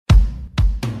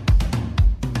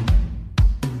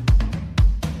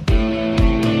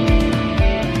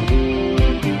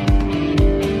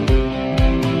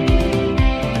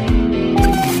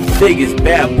Vegas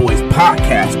Bad Boys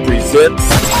Podcast presents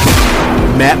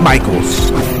Matt Michaels.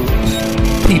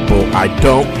 People I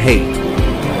don't hate.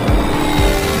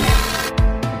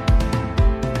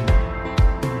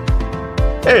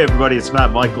 Hey everybody, it's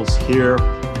Matt Michaels here,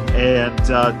 and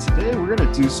today we're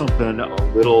going to do something a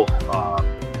little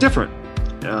different.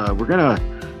 We're going to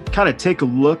kind of take a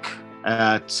look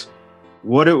at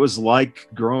what it was like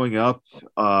growing up,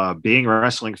 being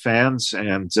wrestling fans,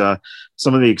 and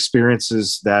some of the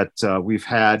experiences that we've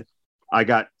had. I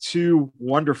got two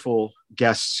wonderful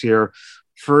guests here.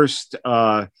 First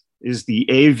is the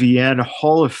AVN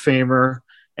Hall of Famer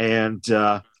and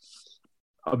a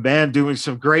man doing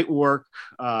some great work.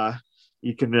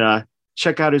 You can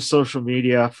check out his social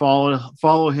media.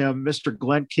 Follow him, Mr.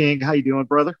 Glenn King. How you doing,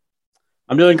 brother?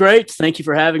 I'm doing great. Thank you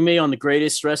for having me on the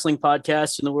greatest wrestling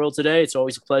podcast in the world today. It's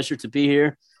always a pleasure to be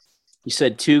here. You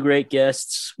said two great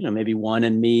guests, maybe one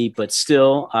and me, but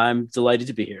still, I'm delighted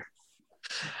to be here.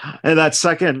 And that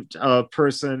second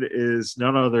person is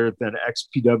none other than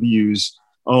XPW's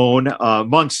own,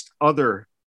 amongst other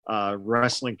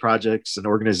wrestling projects and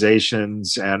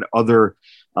organizations and other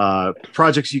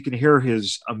projects. You can hear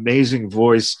his amazing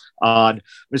voice on,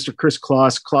 Mr. Chris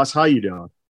Kloss. Kloss, how you doing?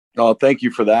 Oh, thank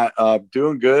you for that.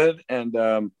 Doing good.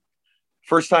 And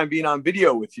first time being on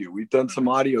video with you. We've done some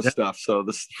audio stuff, so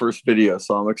this is the first video.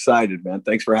 So I'm excited, man.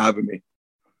 Thanks for having me.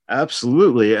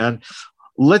 Absolutely. And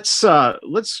let's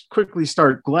quickly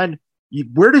start. Glenn,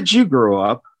 where did you grow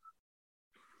up?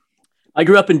 I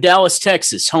grew up in Dallas,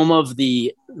 Texas, home of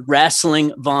the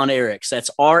Wrestling Von Erichs. That's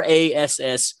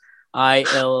RASSILLING,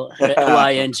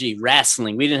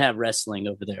 wrestling. We didn't have wrestling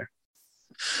over there.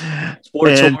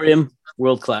 Sportatorium,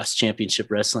 world-class championship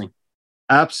wrestling.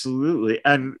 Absolutely.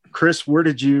 And Chris, where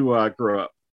did you grow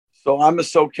up? So I'm a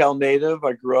SoCal native.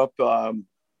 I grew up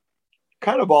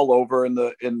kind of all over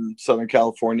in Southern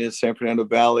California, San Fernando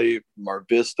Valley, Mar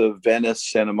Vista, Venice,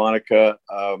 Santa Monica.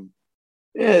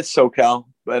 It's SoCal.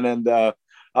 And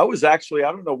I was actually,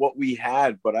 I don't know what we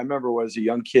had, but I remember as a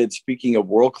young kid, speaking of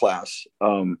world class,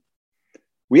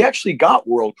 we actually got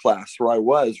world class where I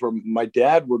was, where my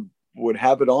dad would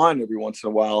have it on every once in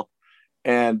a while.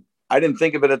 And I didn't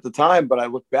think of it at the time, but I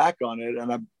look back on it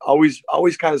and I've always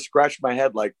kind of scratched my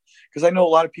head, like, because I know a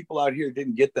lot of people out here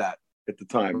didn't get that at the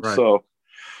time. Right. So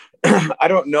I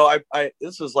don't know.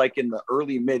 This was like in the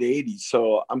early mid 80s.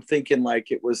 So I'm thinking like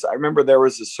I remember there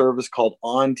was a service called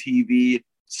On TV,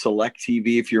 Select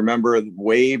TV, if you remember,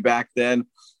 way back then.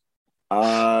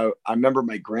 I remember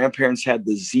my grandparents had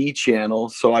the Z channel.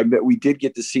 So we did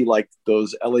get to see like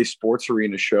those LA Sports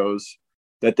Arena shows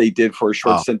that they did for a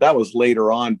short stint. That was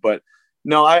later on. But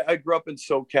no, I grew up in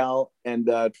SoCal. And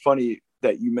funny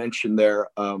that you mentioned there,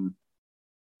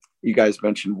 you guys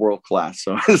mentioned world class.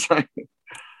 So it's like,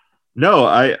 no,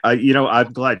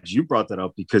 I'm glad you brought that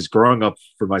up, because growing up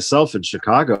for myself in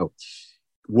Chicago,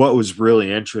 what was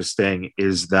really interesting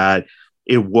is that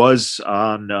it was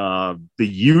on the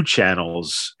U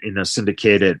channels in a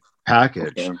syndicated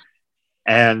package. Okay.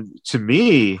 And to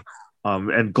me,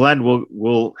 and Glenn,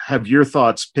 we'll have your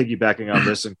thoughts piggybacking on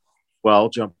this, and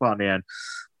jump on in.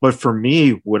 But for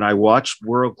me, when I watched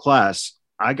World Class,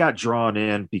 I got drawn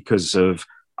in because of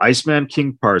Iceman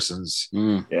King Parsons,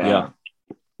 the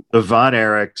Von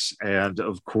Erichs, and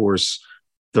of course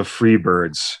the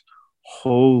Freebirds.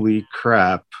 Holy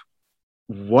crap!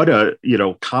 What a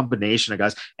combination of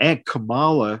guys. And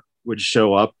Kamala would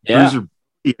show up. Yeah. Bruiser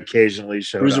occasionally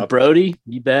showed Bruiser up. Brody,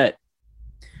 you bet.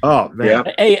 Oh man!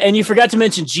 Hey, and you forgot to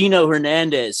mention Gino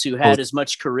Hernandez, who had as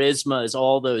much charisma as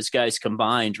all those guys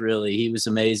combined. Really, he was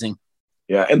amazing.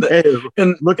 Yeah, and the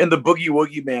Boogie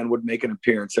Woogie Man would make an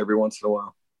appearance every once in a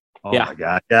while. Oh my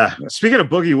God! Yeah. Speaking of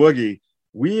Boogie Woogie,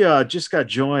 we just got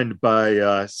joined by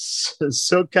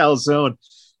SoCal's own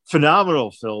phenomenal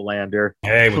Phil Lander.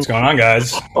 Hey, what's going on,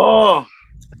 guys? Oh,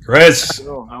 Chris,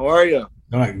 how are you?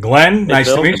 Glenn, hey, nice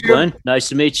Phil, to meet you. Glenn, nice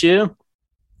to meet you.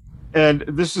 And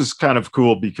this is kind of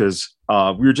cool because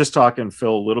we were just talking,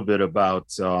 Phil, a little bit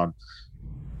about seeing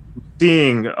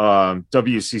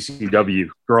WCCW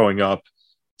growing up.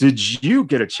 Did you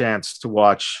get a chance to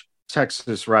watch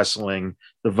Texas wrestling,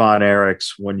 the Von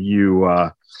Erichs, when you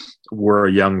were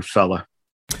a young fella?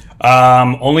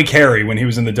 Only Kerry when he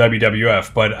was in the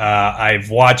WWF, but I've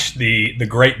watched the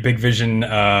Great Big Vision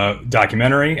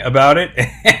documentary about it,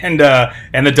 and the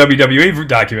WWE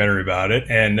documentary about it,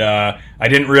 and I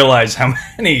didn't realize how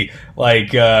many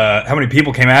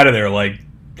people came out of there. Like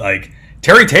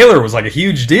Terry Taylor was like a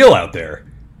huge deal out there,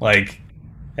 and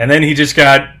then he just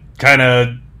got kind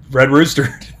of Red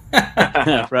Roostered.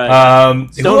 Right.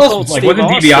 Who else? Wasn't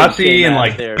DiBiase and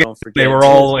they were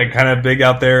all kind of big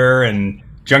out there, and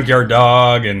Junkyard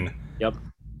Dog, and yep.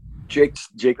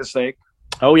 Jake the Snake.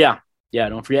 Oh yeah,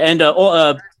 don't forget, and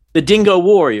the Dingo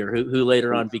Warrior, who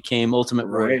later on became Ultimate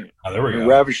Warrior. Oh, there we go.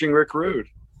 Ravishing Rick Rude.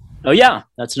 Oh yeah,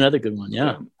 that's another good one.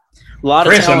 Yeah, a lot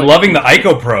Chris, of talent. I'm loving the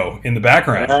Ico Pro in the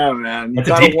background. Yeah, man, you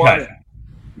gotta want it.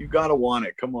 You gotta want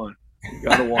it. Come on, you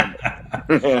gotta want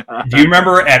it. Do you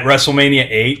remember at WrestleMania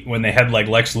 8 when they had like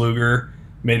Lex Luger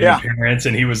made an appearance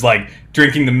and he was like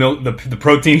drinking the milk, the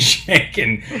protein shake,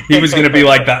 and he was going to be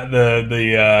like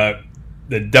the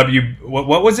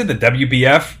what was it, the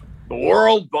WBF, the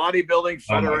World Bodybuilding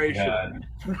Federation.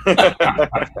 Oh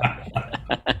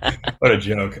what a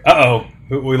joke.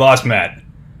 We lost Matt.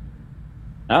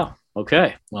 Oh,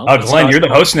 okay. Well, Glenn, you're the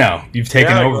host now. You've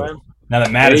taken over. Glenn. Now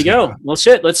that Matt is go. Well,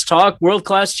 shit, let's talk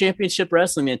world-class championship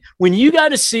wrestling, man. When you got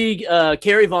to see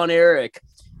Kerry Von Erich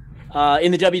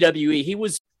in the WWE, he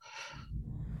was...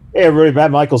 Hey, everybody,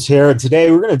 Matt Michaels here, and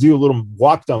today we're going to do a little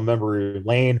walk down memory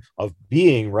lane of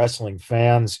being wrestling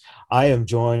fans. I am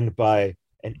joined by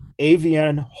an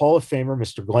AVN Hall of Famer,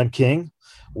 Mr. Glenn King.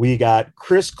 We got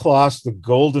Chris Kloss, the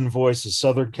golden voice of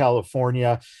Southern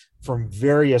California, from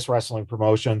various wrestling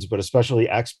promotions, but especially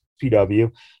XPW.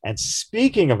 And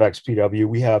speaking of XPW,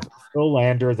 we have Phil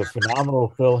Lander, the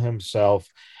phenomenal Phil himself.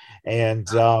 And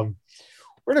we're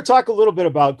going to talk a little bit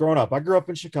about growing up. I grew up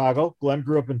in Chicago. Glenn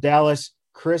grew up in Dallas.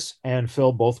 Chris and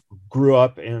Phil both grew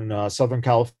up in Southern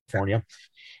California.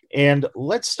 And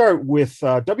let's start with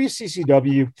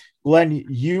WCCW. Glenn,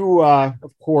 you,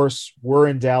 of course, were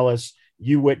in Dallas.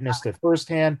 You witnessed it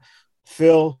firsthand.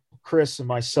 Phil, Chris, and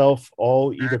myself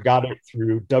all either got it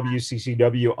through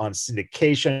WCCW on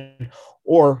syndication,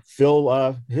 or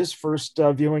Phil, his first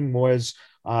viewing was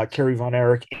Kerry Von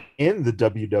Erich in the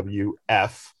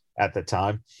WWF at the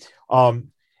time.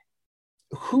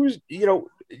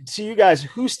 To you guys,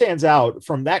 who stands out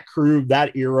from that crew,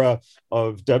 that era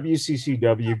of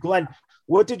WCCW? Glenn,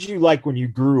 what did you like when you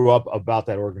grew up about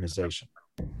that organization?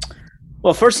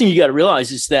 Well, first thing you got to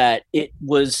realize is that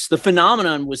the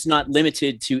phenomenon was not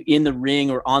limited to in the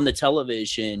ring or on the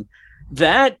television.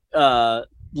 That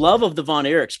love of the Von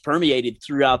Erichs permeated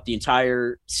throughout the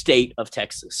entire state of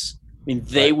Texas. I mean,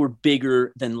 they were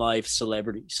bigger than life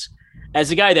celebrities. As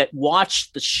a guy that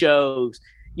watched the shows,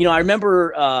 I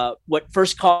remember what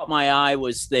first caught my eye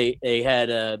was they had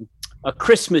a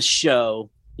Christmas show.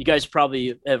 You guys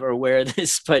probably ever aware of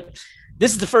this, but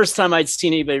this is the first time I'd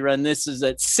seen anybody run this. Is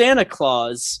that Santa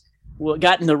Claus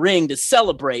got in the ring to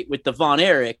celebrate with the Von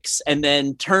Erichs and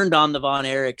then turned on the Von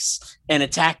Erichs and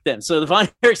attacked them. So the Von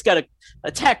Erichs got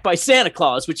attacked by Santa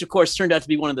Claus, which of course turned out to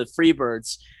be one of the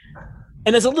Freebirds.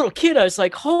 And as a little kid, I was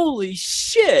like, holy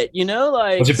shit,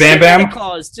 was it Bam Bam? Santa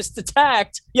Claus just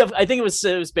attacked. Yeah, I think it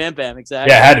was Bam Bam,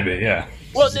 exactly. Yeah, it had to be, yeah.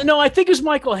 Well, no, I think it was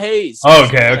Michael Hayes. Oh,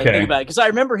 okay. Because I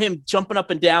remember him jumping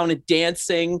up and down and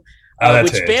dancing,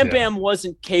 which Bam Bam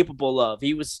wasn't capable of.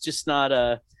 He was just not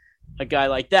a guy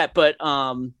like that. But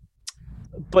I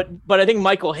think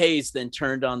Michael Hayes then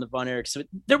turned on the Von Erichs. So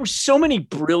there were so many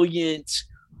brilliant,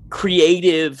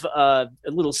 creative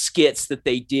little skits that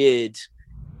they did.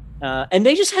 And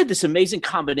they just had this amazing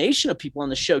combination of people on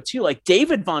the show too. Like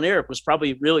David Von Erich was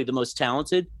probably really the most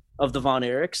talented of the Von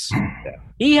Erichs. Yeah.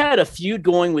 He had a feud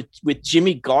going with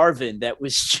Jimmy Garvin that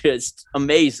was just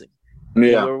amazing.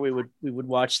 Yeah, where we would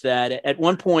watch that. At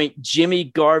one point, Jimmy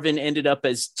Garvin ended up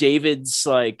as David's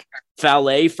like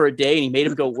valet for a day, and he made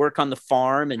him go work on the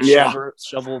farm and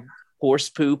shovel horse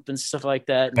poop and stuff like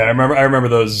that. Yeah, I remember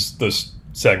those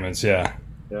segments. Yeah.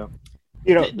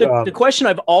 The question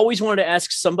I've always wanted to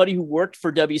ask somebody who worked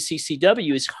for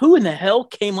WCCW is who in the hell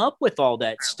came up with all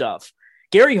that stuff?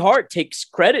 Gary Hart takes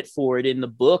credit for it in the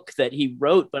book that he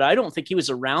wrote, but I don't think he was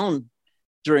around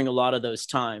during a lot of those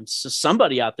times. So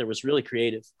somebody out there was really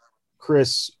creative.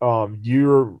 Chris,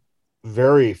 you're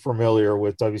very familiar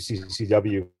with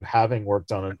WCCW, having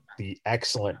worked on the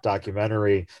excellent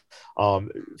documentary.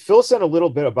 Fill us in a little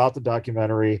bit about the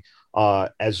documentary,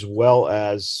 as well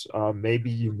as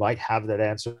maybe you might have that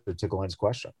answer to Glenn's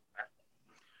question.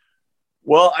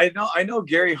 Well, I know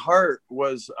Gary Hart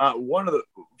was one of the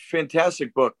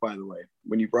fantastic book, by the way,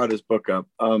 when you brought his book up.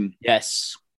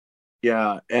 Yes.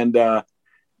 Yeah. And, I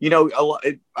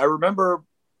remember,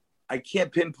 I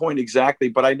can't pinpoint exactly,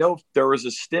 but I know there was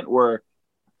a stint where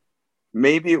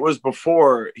maybe it was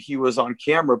before he was on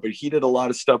camera, but he did a lot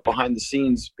of stuff behind the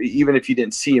scenes, even if you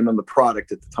didn't see him on the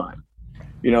product at the time,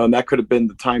 and that could have been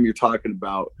the time you're talking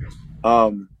about.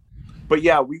 But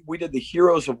yeah, we did the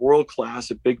Heroes of World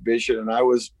Class at Big Vision, and I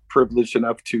was privileged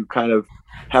enough to kind of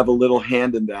have a little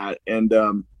hand in that. And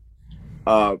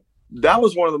that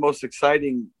was one of the most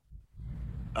exciting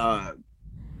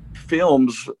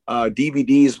films,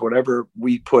 DVDs, whatever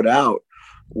we put out,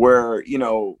 where,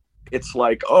 it's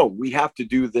like, oh, we have to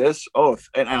do this. Oh,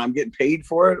 and I'm getting paid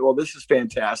for it. Well, this is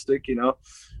fantastic, you know?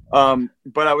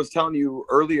 But I was telling you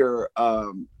earlier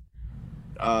that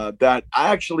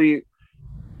I actually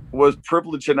was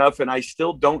privileged enough, and I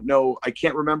still don't know, I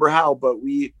can't remember how, but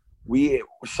we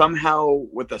somehow,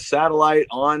 with a satellite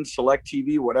on Select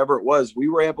TV, whatever it was, we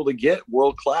were able to get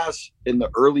World Class in the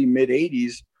early mid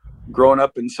 80s growing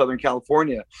up in Southern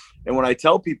California. And when I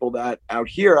tell people that out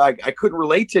here, I couldn't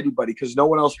relate to anybody because no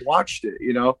one else watched it,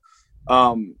 you know?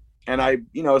 And I,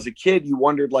 you know, as a kid, you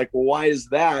wondered like, well, why is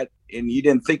that? And you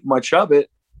didn't think much of it,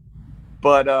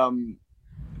 but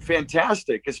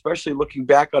fantastic, especially looking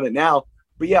back on it now.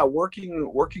 But yeah,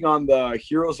 working on the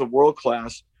Heroes of World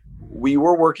Class, we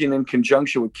were working in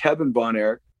conjunction with Kevin Von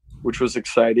Erich, which was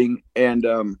exciting. And,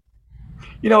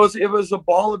 you know, it was a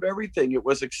ball of everything. It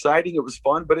was exciting. It was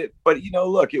fun, but you know,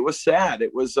 look, it was sad.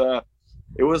 It was a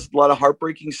lot of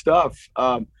heartbreaking stuff.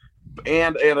 And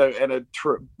a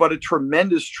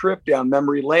tremendous trip down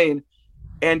memory lane,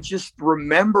 and just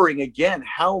remembering again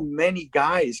how many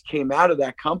guys came out of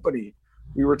that company.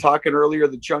 We were talking earlier,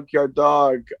 the Junkyard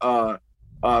Dog,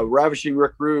 Ravishing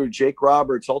Rick Rude, Jake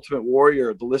Roberts, Ultimate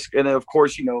Warrior, the list. And then of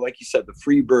course, you know, like you said, the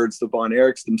Freebirds, the Von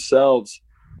Erichs themselves,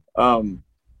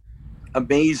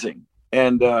 amazing.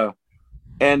 And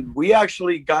we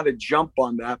actually got a jump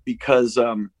on that because,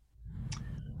 we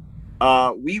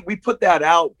put that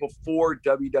out before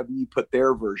WWE put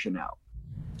their version out.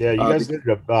 Yeah, you guys did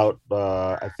it about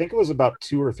I think it was about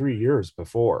 2 or 3 years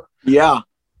before. Yeah.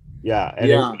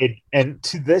 And and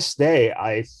to this day,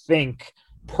 I think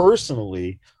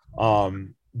personally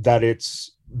that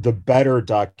it's the better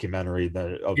documentary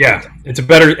it's a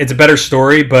better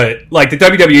story, but like the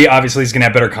WWE obviously is gonna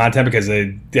have better content because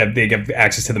they get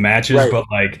access to the matches, right. But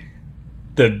like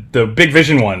the Big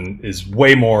Vision one is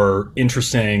way more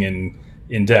interesting and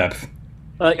in depth.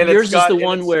 Yours is the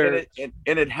one where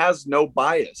it has no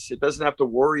bias. It doesn't have to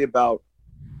worry about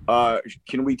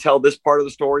can we tell this part of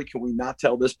the story? Can we not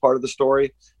tell this part of the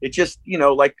story? It just, you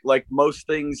know, like most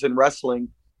things in wrestling,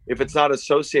 if it's not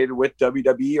associated with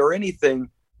WWE or anything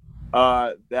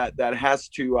that has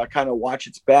to kind of watch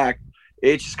its back,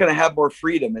 it's just going to have more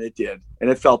freedom, and it did, and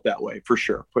it felt that way for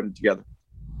sure. Putting it together.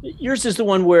 Yours is the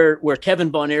one where Kevin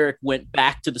Von Erich went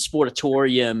back to the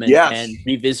Sportatorium and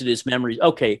revisited his memories.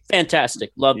 Okay,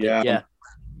 fantastic, loved it. Yeah,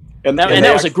 and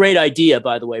that was a great idea,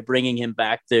 by the way, bringing him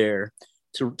back there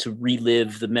to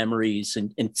relive the memories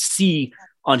and see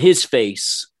on his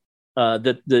face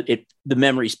the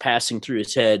memories passing through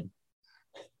his head.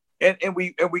 And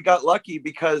we got lucky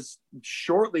because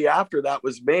shortly after that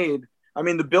was made, I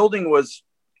mean, the building was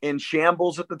in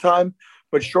shambles at the time,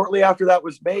 but shortly after that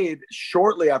was made,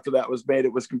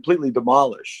 it was completely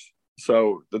demolished.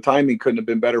 So the timing couldn't have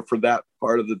been better for that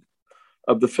part of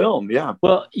the film. Yeah.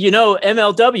 Well, you know,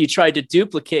 MLW tried to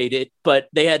duplicate it, but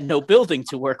they had no building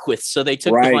to work with. So they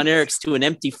took the Von Erichs to an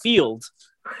empty field.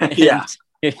 Yeah.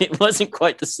 It wasn't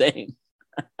quite the same.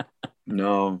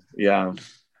 No. Yeah.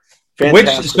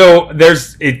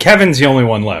 Fantastic. Kevin's the only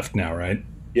one left now, right?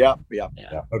 Yeah.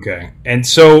 Okay. And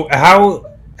so how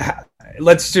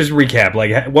let's just recap.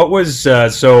 Like, what was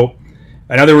so?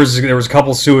 I know there was a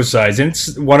couple suicides.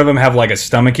 Didn't one of them have like a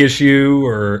stomach issue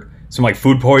or some like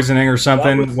food poisoning or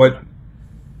something? Wasn't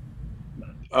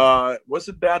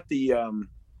that the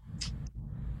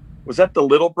was that the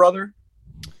little brother?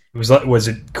 Was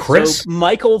it Chris? So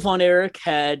Michael Von Erich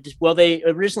had, well, they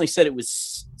originally said it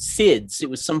was SIDS. It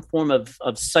was some form of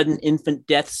sudden infant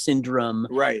death syndrome.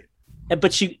 Right.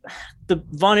 But the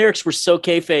Von Erichs were so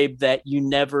kayfabe that you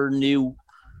never knew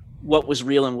what was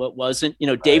real and what wasn't. You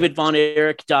know, right. David Von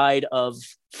Erich died of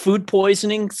food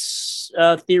poisoning,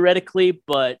 theoretically,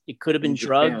 but it could have been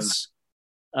drugs.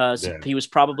 So he was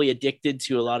probably addicted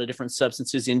to a lot of different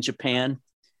substances in Japan.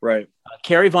 Right.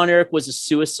 Kerry Von Erich was a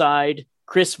suicide.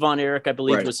 Chris Von Erich, I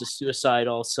believe, was a suicide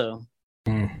also.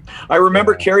 I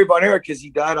remember Kerry Von Erich because he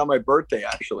died on my birthday,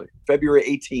 actually, February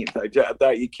 18th. I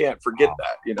thought you can't forget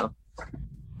that, you know.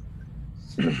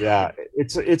 Yeah,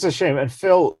 it's a shame. And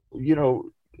Phil, you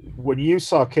know, when you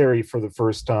saw Kerry for the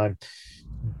first time,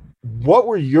 what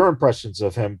were your impressions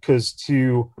of him? Because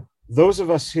to those of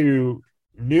us who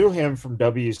knew him from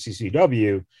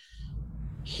WCCW,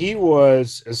 he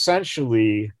was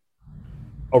essentially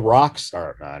a rock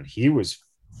star, man. He was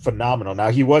phenomenal. Now,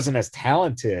 he wasn't as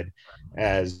talented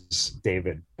as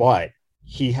David, but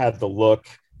he had the look,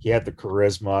 he had the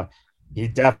charisma, he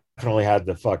definitely had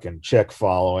the fucking chick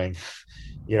following.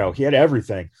 You know, he had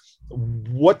everything.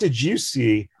 What did you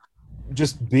see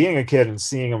just being a kid and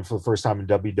seeing him for the first time in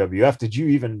WWF? Did you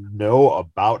even know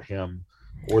about him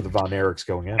or the Von Erichs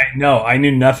going in. I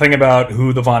knew nothing about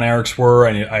who the Von Erichs were.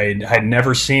 I had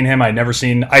never seen him.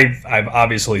 I've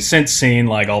obviously since seen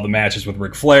like all the matches with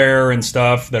Ric Flair and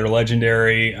stuff that are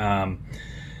legendary.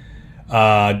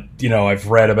 I've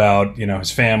read about,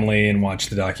 his family and watched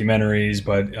the documentaries,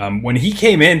 but when he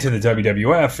came into the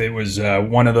WWF, it was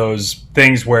one of those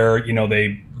things where,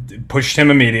 they pushed him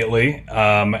immediately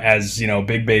as,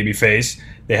 big baby face.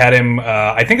 They had him,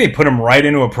 I think they put him right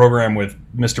into a program with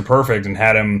Mr. Perfect and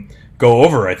had him go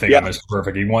over, I think, on Mr.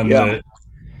 Perfect. He won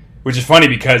which is funny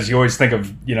because you always think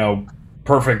of,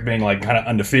 Perfect being like kind of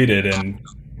undefeated, and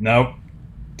nope.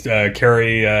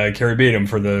 Kerry beat him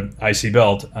for the IC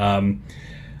belt. And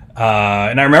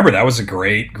I remember that was a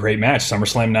great match.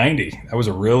 SummerSlam 90. That was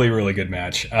a really, really good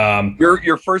match.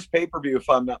 Your first pay-per-view, if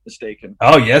I'm not mistaken.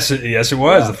 Oh, yes, it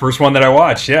was. Yeah. The first one that I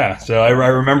watched, yeah. So I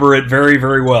remember it very,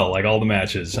 very well, like all the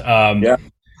matches. It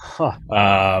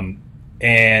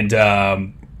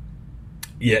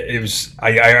was.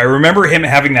 I remember him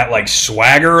having that like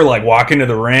swagger, like walking to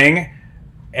the ring,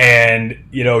 and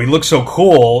he looked so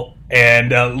cool. And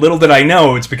little did I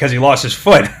know, it's because he lost his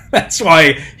foot. That's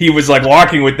why he was like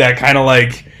walking with that kind of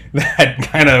like that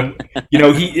kind of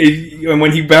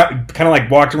when he kind of like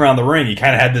walked around the ring, he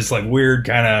kind of had this like weird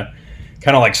kind of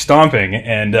like stomping.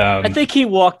 And I think he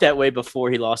walked that way before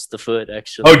he lost the foot.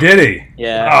 Actually. Oh, did he?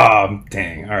 Yeah. Oh,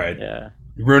 dang! All right. Yeah.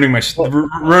 Ruining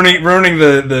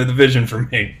the vision for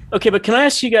me. Okay, but can I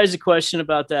ask you guys a question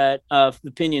about that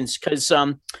opinions? Because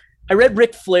I read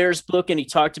Ric Flair's book, and he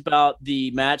talked about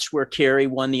the match where Kerry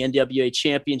won the NWA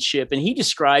championship, and he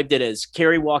described it as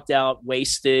Kerry walked out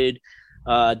wasted,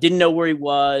 didn't know where he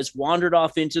was, wandered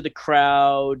off into the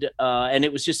crowd, and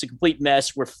it was just a complete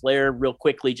mess where Flair real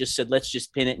quickly just said, let's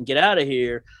just pin it and get out of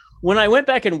here. When I went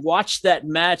back and watched that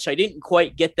match, I didn't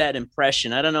quite get that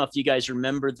impression. I don't know if you guys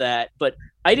remember that, but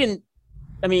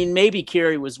maybe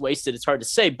Kerry was wasted. It's hard to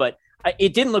say, but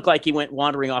it didn't look like he went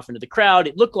wandering off into the crowd.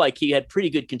 It looked like he had pretty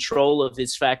good control of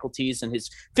his faculties and his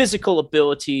physical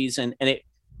abilities, and it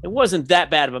wasn't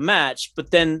that bad of a match. But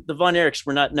then the Von Erichs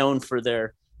were not known for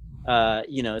their,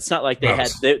 it's not like they had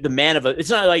the man of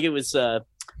it's not like it was,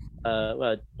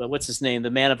 what's his name? The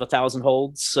man of 1,000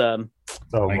 holds.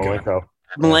 Malenko.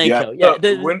 Malenko. Yeah,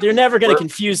 they're never going to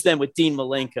confuse them with Dean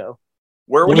Malenko.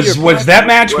 Where was that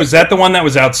match? Was that the one that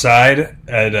was outside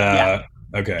at?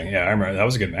 Okay, yeah, I remember that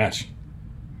was a good match.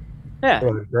 Yeah,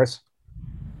 Chris.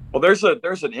 Well, there's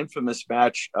an infamous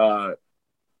match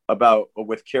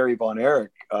with Kerry Von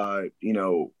Erich.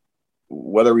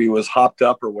 Whether he was hopped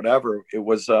up or whatever, it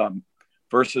was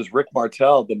versus Rick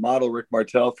Martel, the model Rick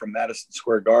Martel from Madison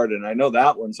Square Garden. I know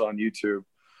that one's on YouTube,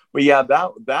 but yeah,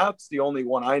 that's the only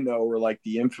one I know where like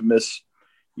the infamous,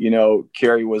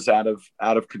 Kerry was out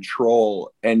of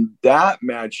control, and that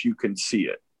match you can see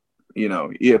it.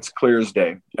 It's clear as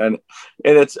day, and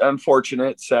it's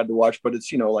unfortunate, it's sad to watch, but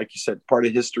it's like you said, part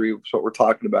of history. It's what we're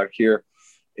talking about here,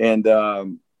 and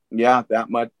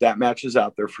that match is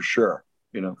out there for sure.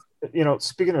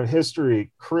 Speaking of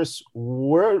history, Chris,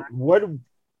 what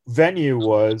venue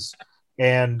was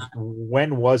and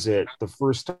when was it the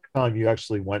first time you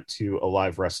actually went to a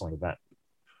live wrestling event?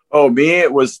 Oh, me,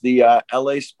 it was the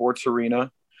LA Sports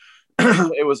Arena.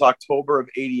 It was October of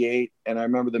 '88, and I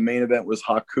remember the main event was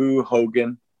Haku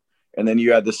Hogan, and then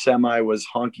you had the semi was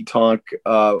Honky Tonk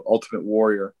Ultimate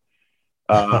Warrior.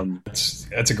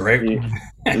 That's a great one.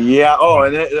 Yeah. Oh,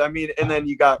 and then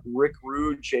you got Rick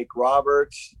Rude, Jake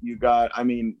Roberts. You got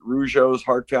Rougeau's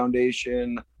Heart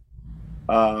Foundation.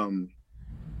 I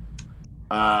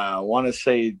want to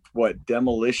say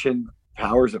Demolition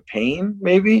Powers of Pain,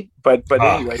 maybe, but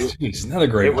anyway, geez, another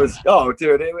great. It was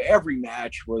every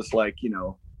match was like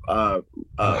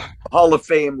Hall of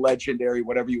Fame, legendary,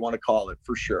 whatever you want to call it,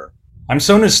 for sure. I'm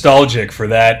so nostalgic for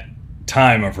that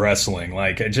time of wrestling.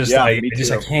 Like I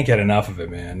can't get enough of it,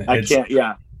 man. Can't.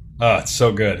 Yeah. Oh, it's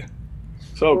so good.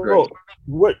 So great.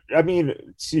 Well,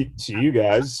 to you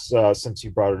guys, since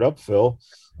you brought it up, Phil,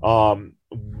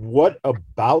 what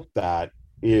about that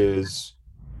is,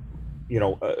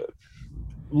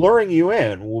 luring you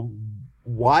in?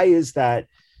 Why is that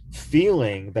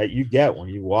feeling that you get when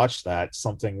you watch that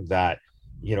something that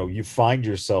you find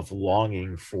yourself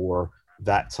longing for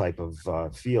that type of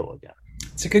feel again?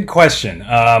 It's a good question.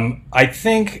 I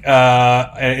think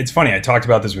it's funny. I talked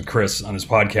about this with Chris on his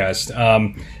podcast.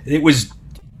 It was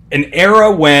an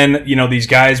era when these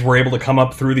guys were able to come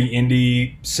up through the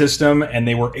indie system, and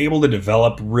they were able to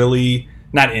develop really,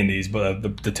 not indies, but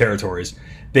the territories.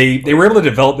 They were able to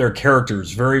develop their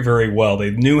characters very, very well.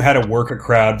 They knew how to work a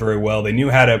crowd very well. They knew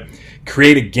how to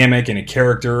create a gimmick and a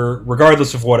character,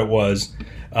 regardless of what it was.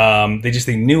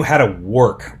 They knew how to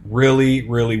work really,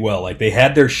 really well. Like, they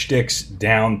had their shticks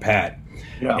down pat.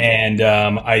 Yeah. And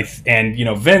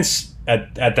Vince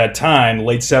at that time,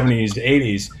 late 70s to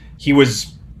 80s, he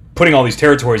was putting all these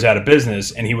territories out of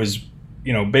business, and he was,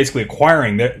 basically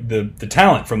acquiring the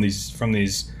talent from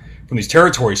these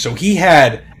territories. So he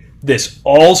had this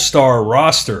all-star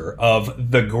roster of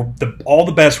all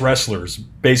the best wrestlers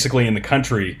basically in the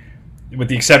country, with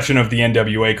the exception of the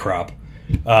NWA crop,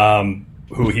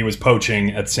 who he was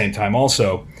poaching at the same time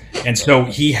also. And so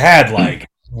he had like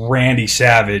Randy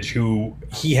Savage, who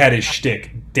he had his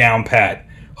shtick down pat.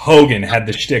 Hogan had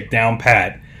the shtick down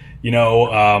pat.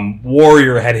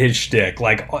 Warrior had his shtick.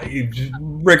 Like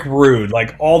Rick Rude,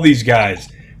 like all these guys.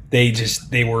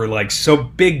 They were like so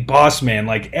big boss man,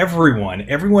 like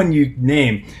everyone you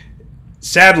name.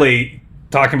 Sadly,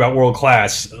 talking about world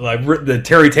class, like the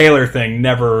Terry Taylor thing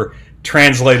never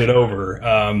translated over.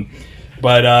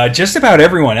 But just about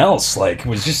everyone else, like,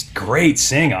 was just great.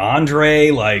 Seeing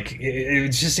Andre, like,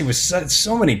 it was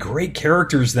so many great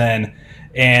characters then.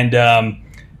 And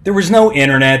there was no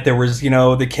internet. There was, the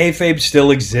kayfabe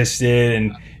still existed,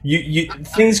 and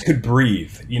things could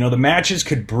breathe. The matches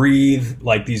could breathe.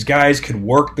 Like, these guys could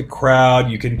work the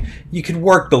crowd. You could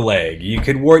work the leg. You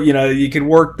could work.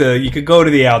 You could go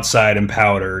to the outside and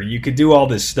powder. You could do all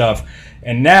this stuff.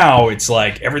 And now it's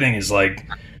like everything is like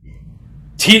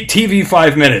TV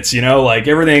 5 minutes. Like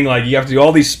everything. Like, you have to do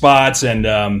all these spots, and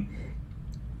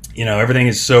everything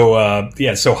is so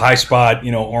so high spot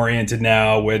oriented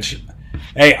now. Which,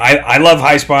 hey, I love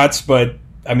high spots, but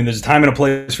I mean, there's a time and a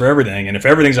place for everything, and if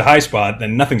everything's a high spot,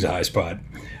 then nothing's a high spot.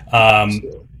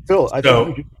 Phil, I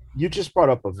think you just brought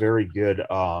up a very good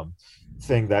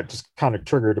thing that just kind of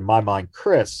triggered in my mind.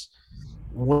 Kris,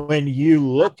 when you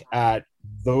look at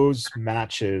those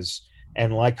matches,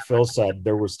 and like Phil said,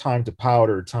 there was time to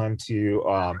powder, time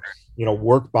to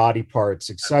work body parts,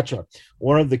 etc.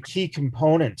 One of the key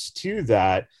components to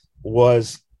that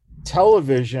was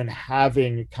television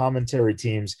having commentary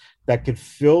teams that could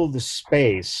fill the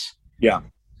space. Yeah.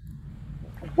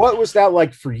 What was that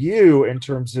like for you in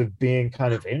terms of being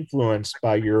kind of influenced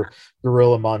by your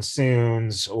Gorilla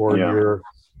Monsoons or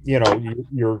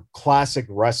your classic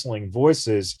wrestling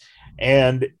voices?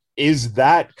 And is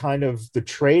that kind of the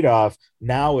trade-off?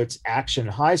 Now it's action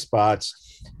high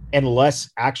spots and less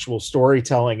actual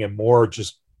storytelling and more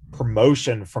just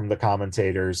promotion from the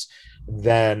commentators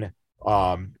than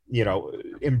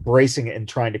embracing it and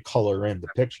trying to color in the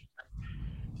picture.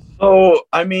 So,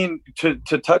 I mean, to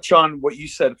touch on what you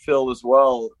said, Phil, as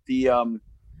well,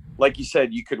 like you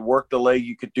said, you could work the leg,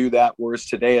 you could do that. Whereas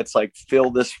today it's like, fill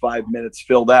this 5 minutes,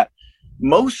 fill that.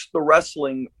 Most of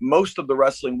the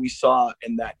wrestling we saw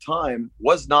in that time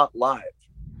was not live.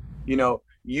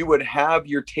 You would have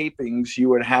your tapings, you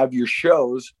would have your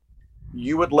shows,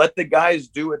 you would let the guys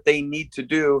do what they need to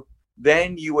do.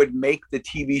 Then you would make the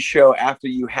TV show after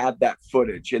you had that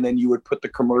footage, and then you would put the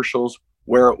commercials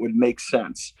where it would make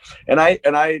sense. And I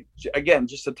again,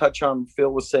 just to touch on Phil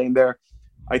was saying there,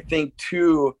 I think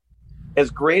too,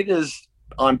 as great as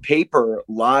on paper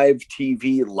live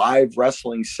TV, live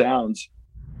wrestling sounds,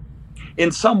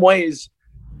 in some ways,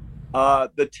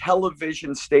 the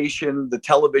television station, the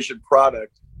television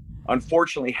product,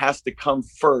 unfortunately has to come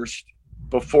first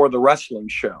before the wrestling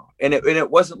show. And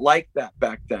it wasn't like that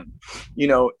back then.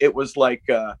 It was like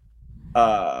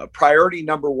priority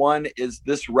number one is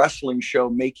this wrestling show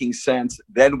making sense,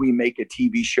 then we make a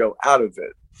TV show out of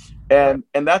it. And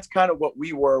that's kind of what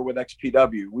we were with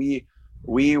XPW.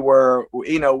 We were,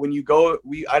 when you go,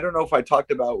 I don't know if I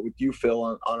talked about with you,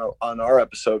 Phil, on our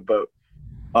episode, but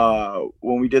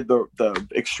when we did the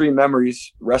Extreme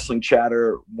Memories Wrestling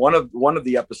Chatter, one of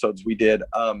the episodes we did,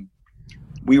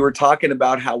 we were talking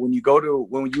about how when you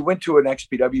went to an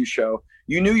XPW show,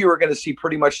 you knew you were going to see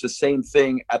pretty much the same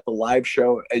thing at the live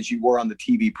show as you were on the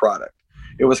TV product.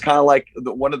 It was kind of like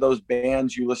one of those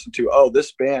bands you listen to. Oh,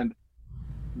 this band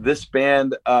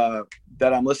that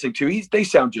I'm listening to, they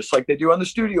sound just like they do on the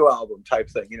studio album type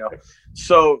thing,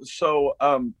 So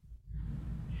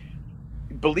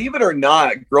believe it or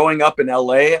not, growing up in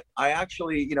LA, I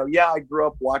actually, I grew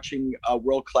up watching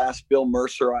World Class Bill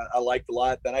Mercer. I liked a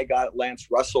lot. Then I got Lance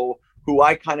Russell, who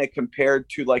I kind of compared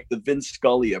to like the Vince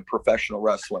Scully of professional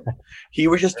wrestling. He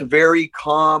was just very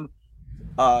calm,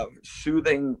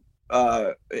 soothing,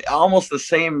 almost the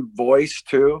same voice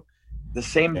too, the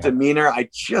same demeanor. I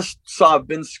just saw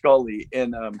Vince Scully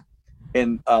in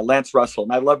Lance Russell,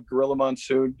 and I love Gorilla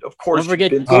Monsoon, of course. Don't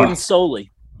forget Gordon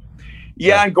Soley.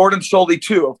 Yeah, and Gordon Soley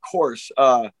too, of course.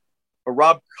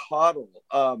 Rob Caudle.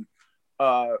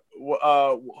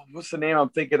 What's the name I'm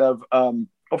thinking of?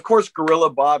 Of course, Gorilla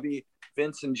Bobby,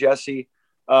 Vince and Jesse.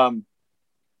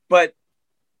 But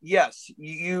yes,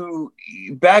 you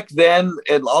back then,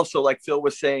 and also like Phil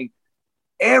was saying,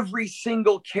 every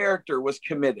single character was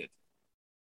committed.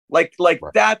 Like right.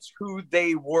 That's who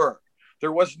they were.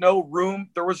 There was no room.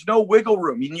 There was no wiggle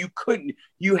room. And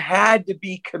you had to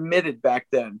be committed back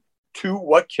then to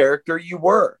what character you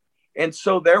were. And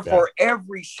so therefore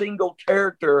every single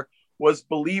character was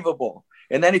believable.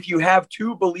 And then if you have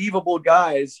two believable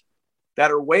guys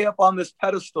that are way up on this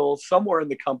pedestal somewhere in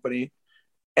the company,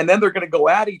 and then they're going to go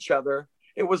at each other,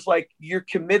 it was like, you're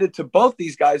committed to both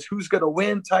these guys, who's going to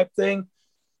win type thing.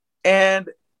 And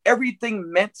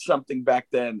everything meant something back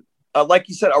then. Like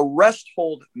you said, a rest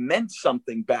hold meant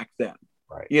something back then.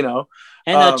 Right. You know,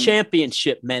 and a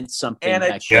championship meant something. And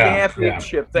a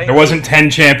championship. Yeah. There wasn't 10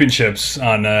 championships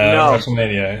on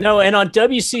WrestleMania. No, and on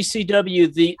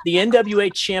WCCW, the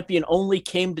NWA champion only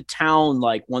came to town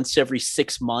like once every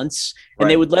 6 months, and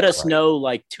they would let us know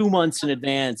like 2 months in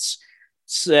advance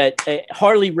that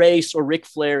Harley Race or Ric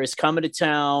Flair is coming to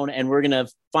town, and we're gonna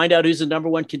find out who's the number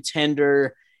one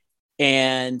contender.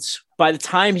 And by the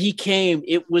time he came,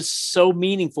 it was so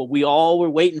meaningful. We all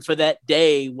were waiting for that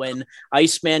day when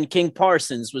Iceman King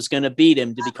Parsons was going to beat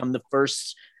him to become the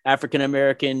first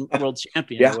African-American world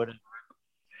champion. Or whatever.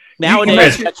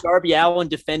 Nowadays, you got Darby Allin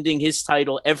defending his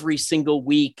title every single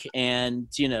week, and,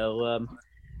 you know,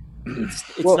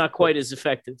 it's not quite as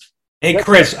effective. Hey,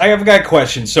 Chris, I have got a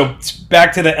question. So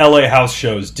back to the LA house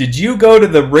shows. Did you go to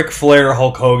the Ric Flair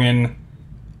Hulk Hogan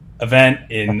event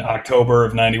in October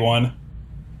of '91?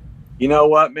 You know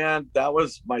what, man? That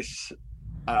was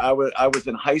I was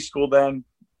in high school then,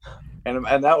 and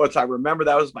that was, I remember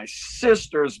that was my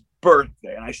sister's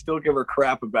birthday, and I still give her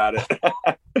crap about it.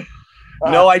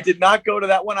 No, I did not go to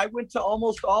that one. I went to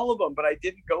almost all of them, but I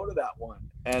didn't go to that one.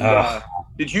 And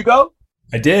did you go?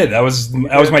 I did. That was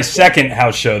my second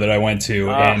house show that I went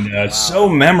to, and so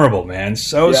memorable, man.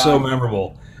 So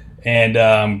memorable,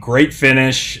 and great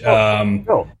finish.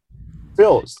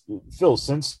 Phil,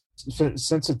 since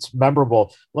it's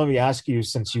memorable, let me ask you,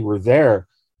 since you were there,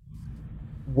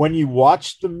 when you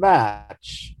watched the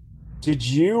match, did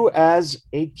you as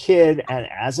a kid and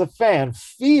as a fan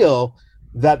feel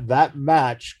that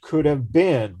match could have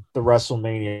been the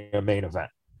WrestleMania main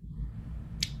event?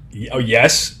 Oh,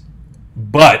 yes.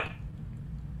 But,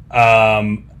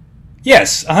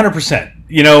 yes, 100%.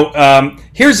 You know,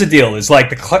 here's the deal, is like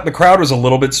the crowd was a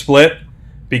little bit split,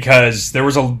 because there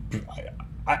was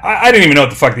I didn't even know what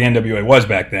the fuck the NWA was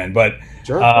back then, but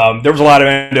sure. There was a lot of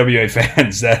NWA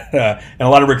fans and a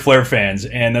lot of Ric Flair fans,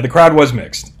 and the crowd was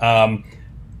mixed. But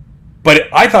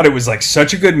I thought it was like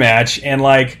such a good match, and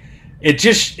like it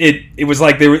was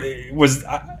like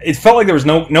it felt like there was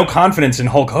no confidence in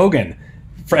Hulk Hogan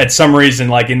at some reason,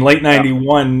 like in late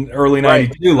 '91, early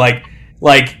 '92. Right.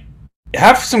 Like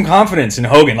have some confidence in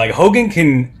Hogan. Like Hogan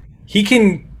can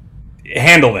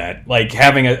handle that, like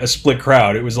having a split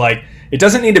crowd. It was like, it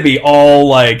doesn't need to be all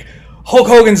like Hulk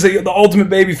Hogan's the ultimate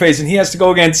babyface and he has to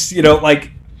go against, you know, like,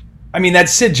 I mean, that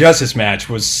Sid Justice match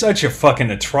was such a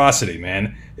fucking atrocity,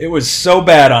 man. It was so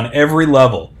bad on every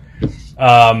level.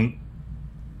 But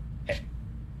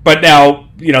now,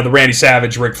 you know, the Randy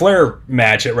Savage Ric Flair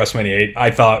match at WrestleMania 8,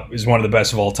 I thought is one of the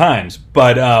best of all times.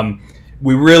 But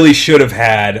we really should have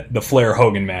had the Flair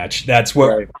Hogan match. That's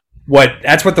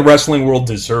that's what the wrestling world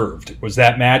deserved, was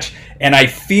that match. And I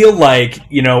feel like,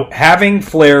 you know, having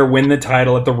Flair win the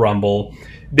title at the Rumble,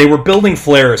 they were building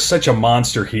Flair as such a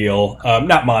monster heel,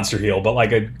 not monster heel, but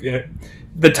like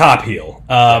the top heel.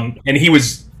 And he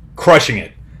was crushing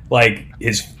it. Like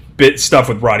his stuff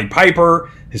with Roddy Piper,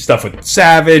 his stuff with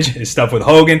Savage, his stuff with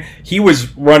Hogan. He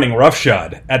was running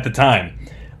roughshod at the time.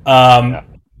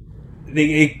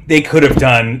 They could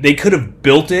have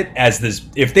built it as this.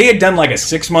 If they had done like a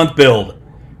 6-month build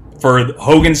for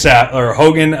Hogan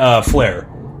Flair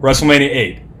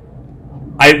WrestleMania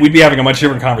 8, we'd be having a much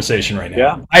different conversation right now.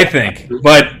 Yeah. I think.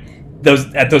 But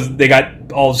they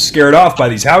got all scared off by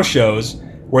these house shows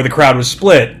where the crowd was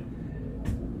split.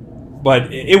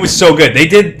 But it was so good. They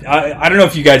did. I don't know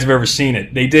if you guys have ever seen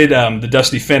it. They did the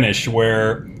Dusty Finish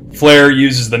where Flair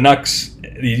uses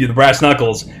the brass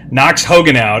knuckles, knocks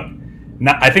Hogan out.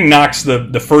 I think knocks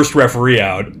the first referee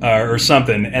out or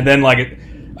something, and then like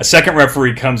a second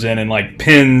referee comes in and like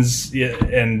pins,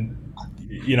 and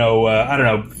you know, I don't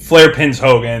know, Flair pins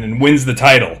Hogan and wins the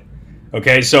title.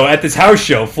 Okay, so at this house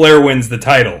show, Flair wins the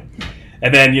title,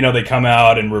 and then, you know, they come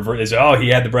out and reverse. Oh, he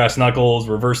had the brass knuckles,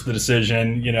 reverse the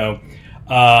decision, you know.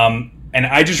 And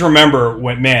I just remember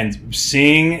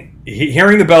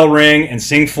hearing the bell ring and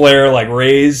seeing Flair like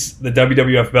raise the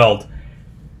WWF belt.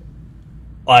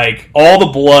 like all the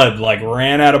blood like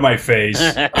ran out of my face.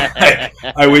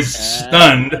 I was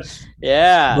stunned.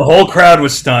 Yeah. The whole crowd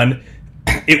was stunned.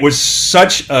 It was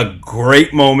such a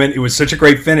great moment. It was such a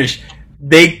great finish.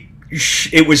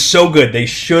 It was so good. They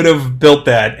should have built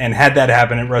that and had that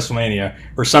happen at WrestleMania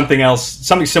or something else,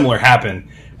 something similar happen.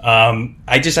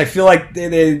 I feel like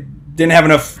they didn't have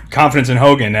enough confidence in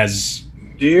Hogan as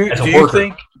Do you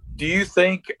worker.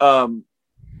 think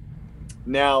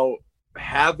now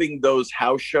having those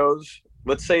house shows,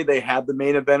 let's say they had the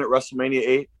main event at WrestleMania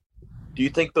 8, do you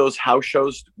think those house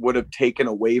shows would have taken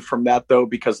away from that though?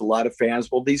 Because a lot of fans,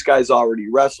 well, these guys already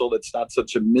wrestled. It's not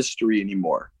such a mystery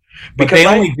anymore. But they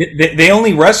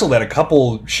only wrestled at a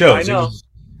couple shows. I know. It was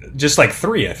just like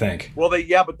 3, I think. Well,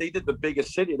 but they did the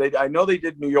biggest city. I know they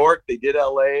did New York. They did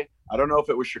LA. I don't know if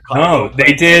it was Chicago. No,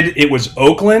 they did. It was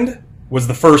Oakland was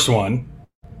the first one.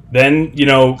 Then,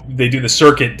 they do the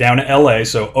circuit down to LA.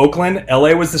 So Oakland,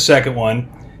 LA was the second one.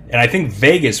 And I think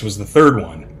Vegas was the third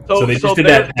one. So they just did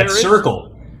that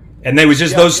circle. And there was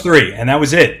just those 3. And that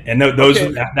was it. And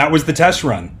that was the test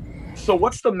run. So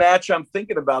what's the match I'm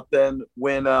thinking about then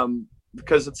when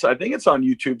because I think it's on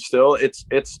YouTube still. It's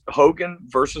Hogan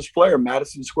versus Flair,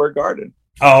 Madison Square Garden.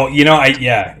 Oh,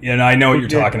 I know what you're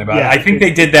talking about. Yeah. I think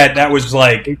they did that. That was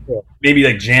like maybe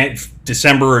like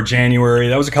December or January.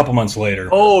 That was a couple months later.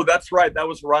 Oh, that's right. That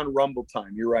was around Rumble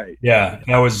time. You're right. Yeah,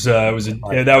 that was that was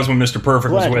when Mr.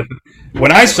 Perfect was with.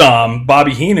 When I saw him,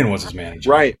 Bobby Heenan was his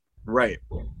manager. Right.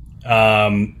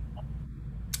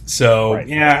 So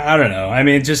I don't know. I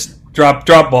mean, just drop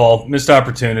ball, missed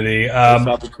opportunity. And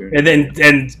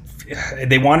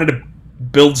they wanted to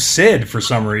build Sid for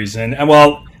some reason. And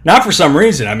well, not for some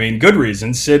reason. I mean, good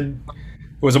reason. Sid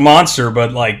was a monster,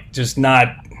 but like just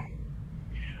not.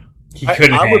 He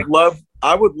couldn't. I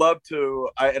would love to.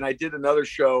 And I did another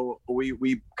show.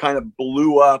 We kind of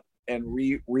blew up and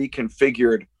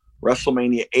reconfigured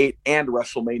WrestleMania 8 and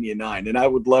WrestleMania 9, and I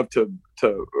would love to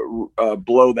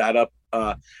blow that up.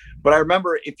 But I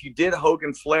remember if you did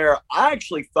Hogan Flair, I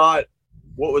actually thought,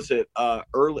 what was it?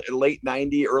 Late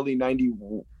 90, early 90,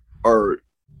 or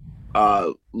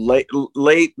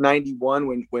late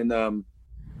 91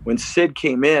 when Sid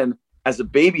came in as a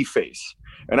babyface.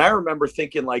 And I remember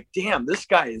thinking like, damn, this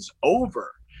guy is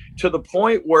over, to the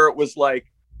point where it was like,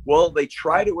 well, they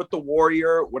tried it with the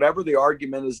Warrior, whatever the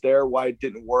argument is there, why it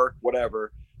didn't work,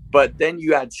 whatever. But then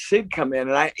you had Sid come in.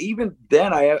 And I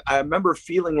remember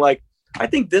feeling like, I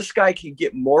think this guy can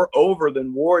get more over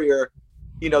than Warrior.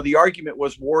 The argument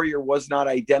was Warrior was not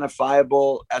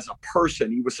identifiable as a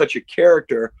person. He was such a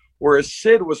character, whereas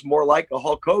Sid was more like a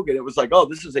Hulk Hogan. It was like, oh,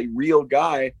 this is a real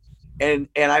guy. And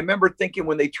I remember thinking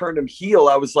when they turned him heel,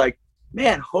 I was like,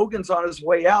 man, Hogan's on his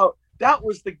way out. That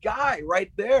was the guy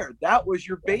right there. That was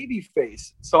your baby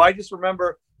face. So I just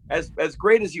remember, as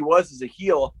great as he was as a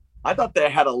heel, I thought they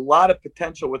had a lot of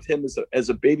potential with him as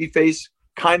a baby face,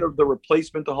 kind of the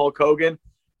replacement to Hulk Hogan.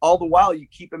 All the while you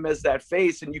keep him as that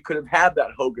face, and you could have had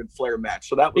that Hogan Flair match.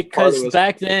 So that was because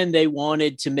back then they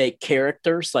wanted to make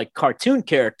characters like cartoon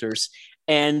characters,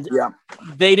 and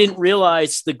they didn't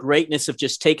realize the greatness of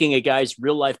just taking a guy's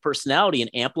real life personality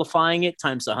and amplifying it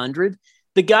times 100.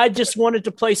 The guy just wanted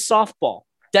to play softball.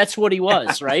 That's what he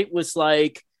was, right? Was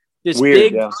like this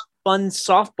big, fun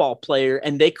softball player.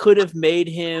 And they could have made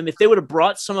him, if they would have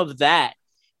brought some of that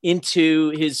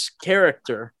into his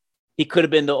character, he could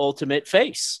have been the ultimate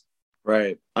face.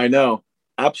 Right. I know.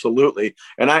 Absolutely.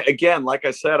 And like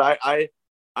I said, I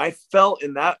felt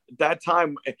in that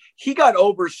time, he got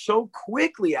over so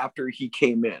quickly after he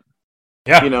came in.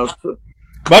 Yeah.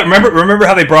 But remember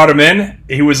how they brought him in?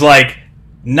 He was like,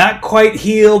 not quite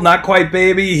heel, not quite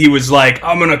baby. He was like,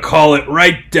 I'm going to call it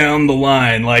right down the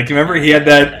line. Like, remember he had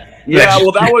that? Yeah,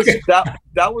 well,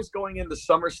 that was going into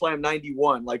SummerSlam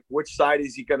 91. Like, which side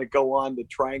is he going to go on, the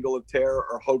Triangle of Terror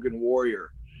or Hogan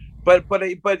Warrior? But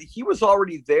he was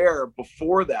already there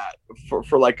before that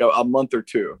for like a month or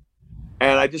two.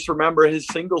 And I just remember his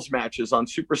singles matches on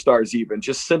Superstars, even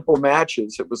just simple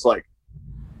matches. It was like,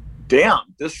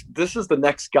 damn, this is the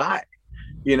next guy.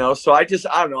 So I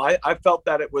don't know. I felt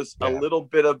that it was a little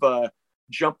bit of a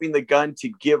jumping the gun to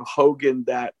give Hogan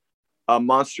that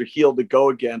monster heel to go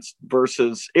against,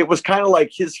 versus it was kind of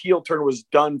like his heel turn was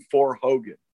done for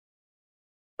Hogan,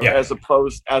 as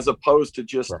opposed to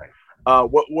just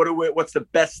what's the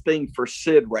best thing for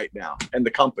Sid right now and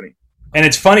the company. And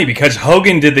it's funny because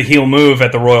Hogan did the heel move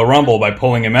at the Royal Rumble by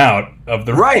pulling him out of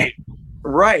the right.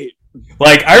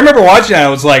 Like, I remember watching that, I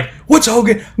was like, what's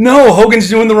Hogan? No, Hogan's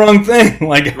doing the wrong thing.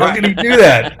 Like, how can he do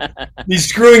that? He's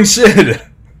screwing Sid.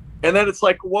 And then it's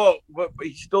like, whoa, but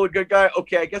he's still a good guy?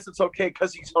 Okay, I guess it's okay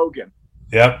because he's Hogan.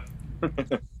 Yep.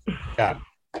 Yeah.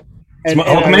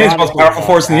 Hulkamania is the most powerful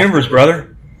force in the universe,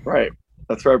 brother. Right.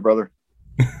 That's right, brother.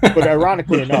 But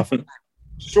ironically enough,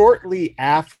 shortly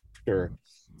after,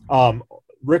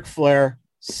 Ric Flair,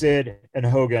 Sid, and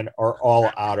Hogan are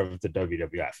all out of the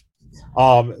WWF.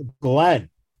 Glenn,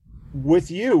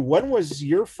 with you, when was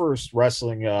your first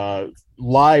wrestling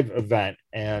live event,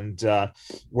 and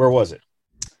where was it?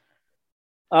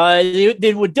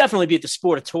 It would definitely be at the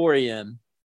Sportatorium,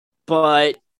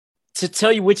 but to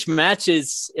tell you which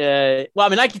matches, I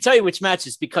can tell you which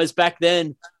matches because back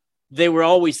then they were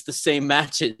always the same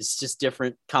matches, just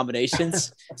different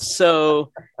combinations.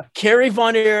 So Kerry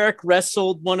Von Erich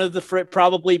wrestled one of the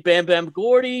probably Bam Bam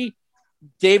Gordy.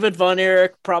 David Von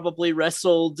Erich probably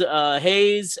wrestled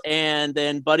Hayes, and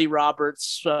then Buddy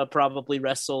Roberts probably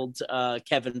wrestled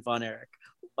Kevin Von Erich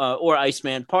or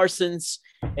Iceman Parsons.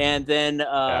 And then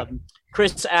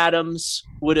Chris Adams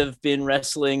would have been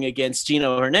wrestling against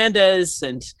Gino Hernandez.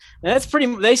 And that's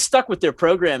they stuck with their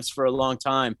programs for a long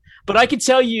time. But I can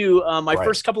tell you my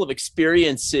first couple of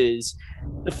experiences,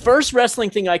 the first wrestling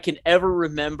thing I can ever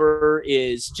remember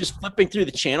is just flipping through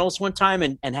the channels one time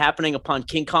and happening upon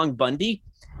King Kong Bundy.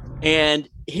 And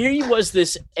here he was,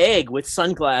 this egg with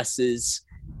sunglasses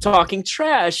talking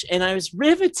trash. And I was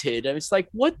riveted. I was like,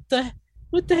 what the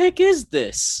heck is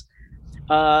this?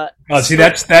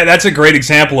 That's a great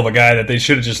example of a guy that they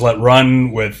should have just let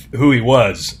run with who he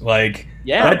was. Like,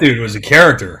 that dude was a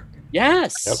character.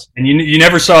 Yes. Yep. And you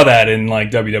never saw that in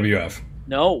like WWF.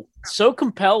 No, so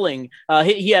compelling.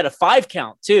 He had a 5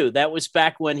 count too. That was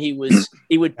back when he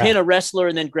would pin a wrestler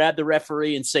and then grab the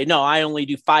referee and say, "No, I only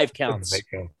do 5 counts."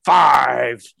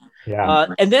 5. Yeah.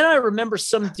 And then I remember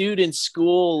some dude in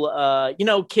school,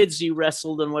 kids you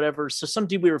wrestled and whatever. So some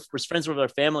dude was friends with our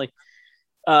family.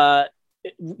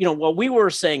 While we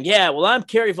were saying, I'm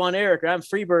Kerry Von Erich or I'm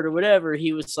Freebird or whatever,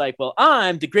 he was like, well,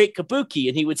 I'm the Great Kabuki.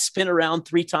 And he would spin around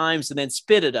 3 times and then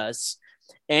spit at us.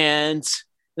 And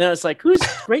then I was like, who's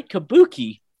Great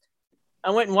Kabuki?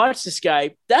 I went and watched this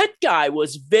guy. That guy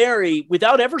was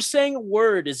without ever saying a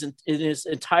word in his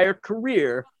entire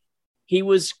career, he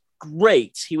was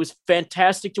great. He was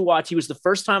fantastic to watch. He was the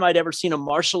first time I'd ever seen a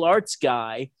martial arts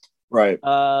guy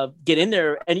get in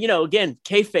there. And, again,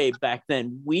 kayfabe back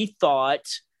then, we thought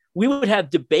we would have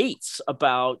debates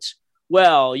about,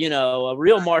 a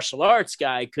real martial arts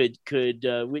guy could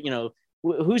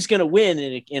who's going to win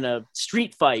in a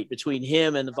street fight between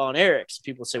him and the Von Erichs?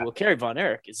 People say, well, Kerry Von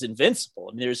Erich is invincible.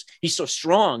 I mean, he's so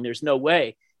strong. There's no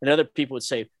way. And other people would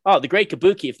say, oh, the Great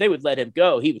Kabuki, if they would let him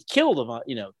go, he would kill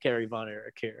Kerry Von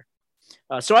Erich here.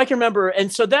 So I can remember,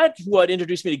 and so that's what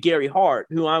introduced me to Gary Hart,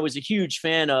 who I was a huge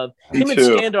fan of. Him and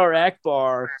Skandar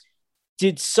Akbar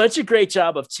did such a great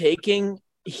job of taking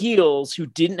heels who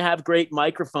didn't have great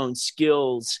microphone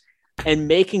skills and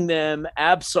making them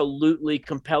absolutely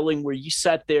compelling, where you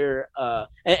sat there.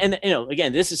 And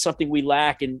again, this is something we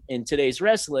lack in today's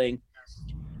wrestling.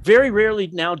 Very rarely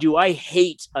now do I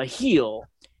hate a heel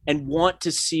and want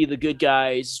to see the good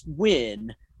guys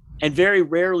win. And very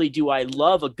rarely do I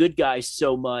love a good guy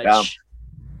so much. Yeah.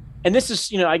 And this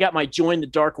is, I got my Join the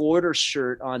Dark Order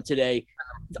shirt on today.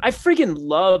 I freaking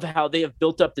love how they have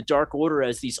built up the Dark Order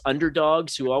as these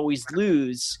underdogs who always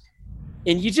lose.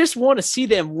 And you just want to see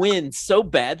them win so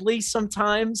badly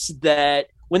sometimes that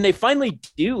when they finally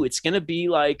do, it's going to be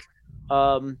like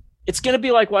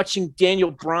watching Daniel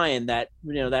Bryan that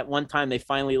one time they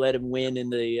finally let him win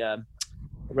in the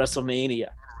WrestleMania.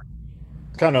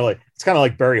 It's kind of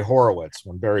like Barry Horowitz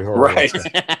when Barry Horowitz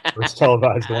was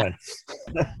televised win.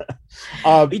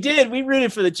 We did. We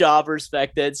rooted for the jobbers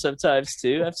back then sometimes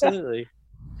too. Absolutely.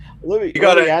 You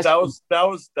got to.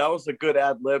 That was a good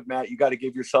ad lib, Matt. You got to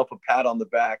give yourself a pat on the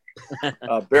back,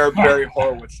 Barry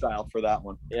Horowitz style for that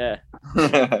one. Yeah.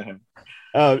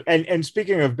 And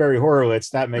speaking of Barry Horowitz,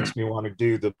 that makes me want to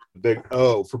do the big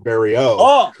O for Barry O.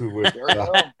 Oh, who was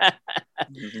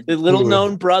the little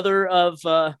known brother of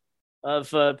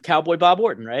Cowboy Bob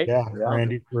Orton, right? Yeah.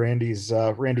 Randy's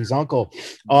uncle.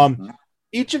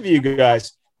 Each of you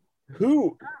guys,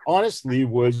 who honestly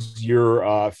was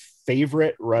your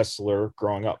favorite wrestler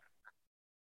growing up?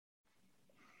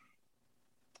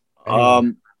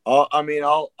 The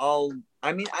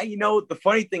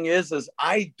funny thing is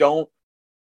I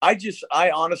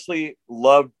honestly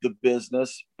love the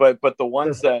business, but the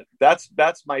ones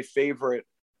that's my favorite.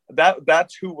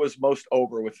 That's who was most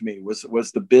over with me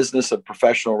was the business of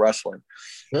professional wrestling.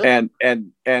 Sure.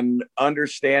 and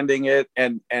understanding it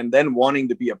and then wanting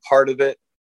to be a part of it.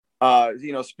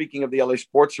 Speaking of the LA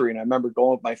Sports Arena, I remember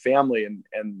going with my family and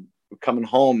coming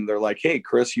home. They're like, "Hey,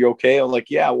 Chris, you okay?" I'm like,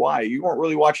 "Yeah, why? You weren't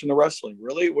really watching the wrestling.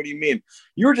 Really? What do you mean?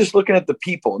 You were just looking at the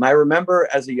people." And I remember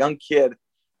as a young kid,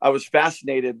 I was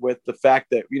fascinated with the fact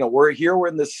that, we're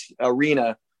in this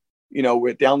arena,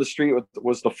 we're down the street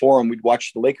was the Forum. We'd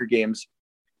watch the Laker games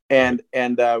and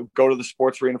go to the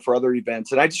sports arena for other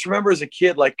events. And I just remember as a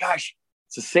kid, like, gosh,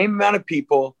 it's the same amount of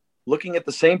people looking at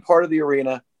the same part of the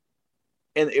arena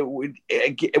and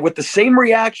with the same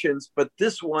reactions, but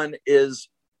this one is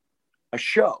a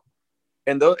show.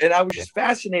 And I was just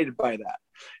fascinated by that.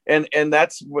 And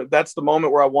that's the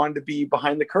moment where I wanted to be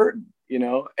behind the curtain,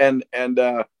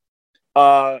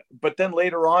 but then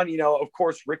later on, of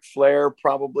course, Ric Flair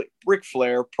probably,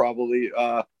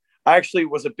 I actually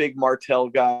was a big Martel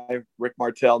guy, Rick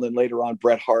Martel. And then later on,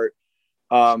 Bret Hart.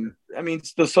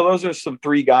 So those are some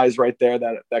three guys right there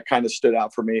that kind of stood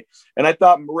out for me. And I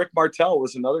thought Rick Martel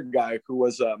was another guy who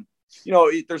was,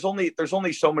 there's only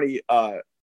so many,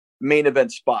 main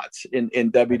event spots in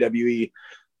WWE.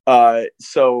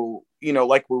 So,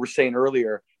 like we were saying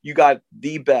earlier, you got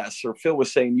the best, or Phil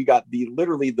was saying, you got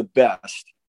literally the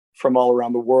best from all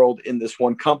around the world in this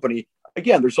one company.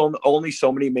 Again, there's only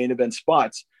so many main event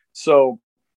spots. So,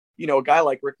 a guy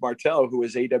like Rick Martel, who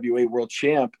is AWA world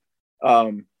champ,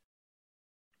 and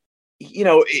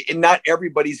not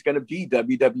everybody's going to be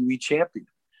WWE champion.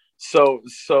 So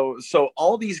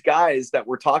all these guys that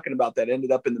we're talking about that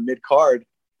ended up in the mid card,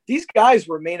 these guys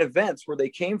were main events where they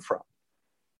came from.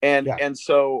 And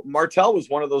so Martel was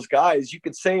one of those guys you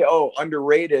could say,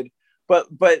 underrated, but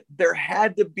there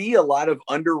had to be a lot of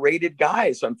underrated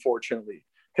guys, unfortunately,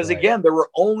 because again, there were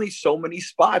only so many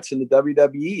spots in the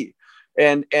WWE.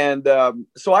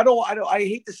 So I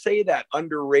hate to say that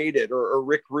underrated or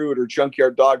Rick Rude or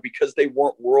Junkyard Dog because they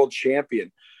weren't world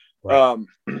champion. Right.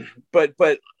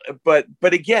 But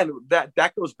again,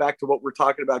 that goes back to what we're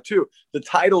talking about too. The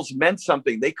titles meant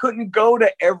something. They couldn't go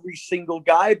to every single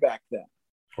guy back then.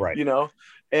 Right.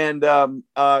 And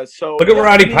so look at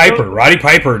Roddy Piper. Roddy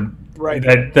Piper, right?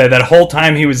 That whole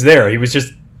time he was there, he was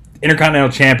just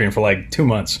Intercontinental Champion for like 2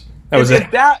 months. That was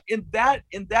it. That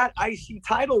IC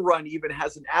title run even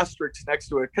has an asterisk next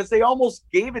to it because they almost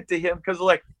gave it to him because they're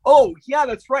like, oh yeah,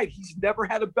 that's right, he's never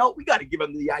had a belt. We got to give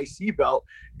him the IC belt.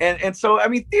 And so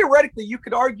theoretically, you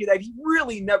could argue that he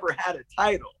really never had a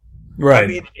title.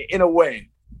 Right. In a way.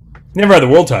 Never had the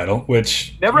world title,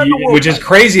 which is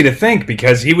crazy to think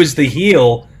because he was the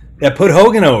heel that put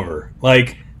Hogan over.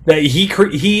 Like that,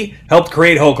 he helped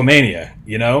create Hulkamania.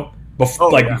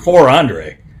 Before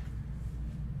Andre.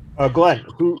 Glenn,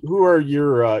 who are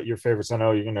your favorites? I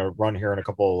know you're going to run here in a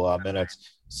couple minutes.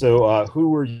 So, who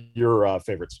were your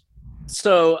favorites?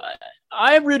 So,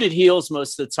 I rooted heels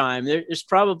most of the time. There's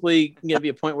probably going to be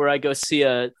a point where I go see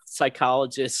a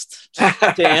psychologist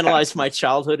to analyze my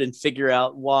childhood and figure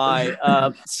out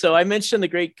why. So I mentioned the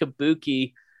great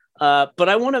Kabuki, but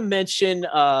I want to mention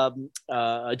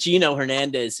Gino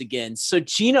Hernandez again. So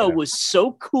Gino was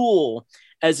so cool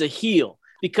as a heel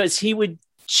because he would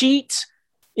cheat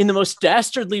in the most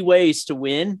dastardly ways to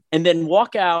win and then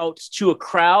walk out to a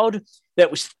crowd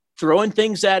that was throwing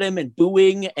things at him and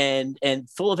booing and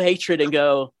full of hatred and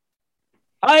go,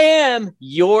 I am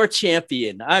your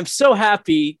champion. I'm so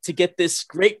happy to get this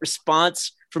great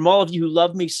response from all of you who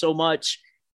love me so much.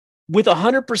 With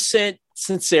 100%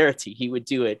 sincerity, he would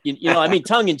do it.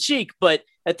 Tongue in cheek, but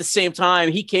at the same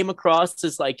time, he came across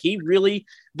as like he really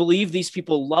believed these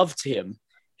people loved him.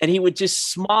 And he would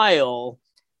just smile.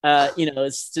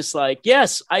 It's just like,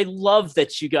 yes, I love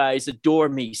that you guys adore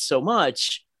me so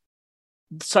much.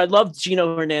 So I loved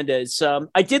Gino Hernandez.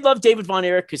 I did love David Von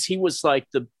Erich because he was like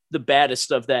the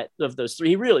baddest of those three.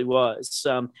 He really was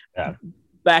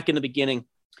back in the beginning.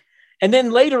 And then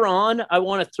later on, I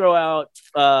want to throw out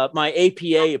my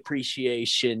APA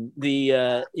appreciation.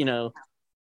 What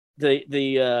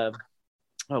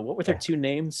were their two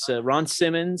names? Ron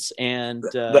Simmons and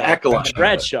the Acolytes.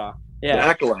 Bradshaw. Yeah, the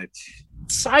Acolytes.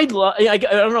 I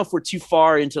don't know if we're too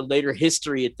far into later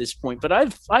history at this point, but I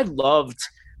loved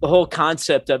the whole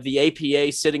concept of the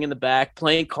APA sitting in the back,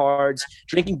 playing cards,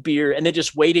 drinking beer, and then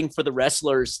just waiting for the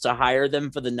wrestlers to hire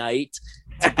them for the night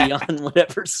to be on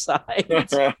whatever side.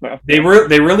 They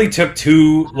really took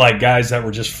two like guys that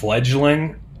were just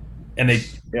fledgling, and they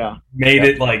made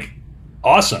it like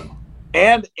awesome.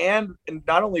 And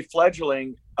not only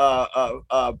fledgling,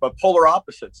 but polar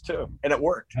opposites too, and it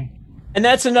worked. And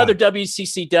that's another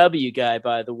WCCW guy,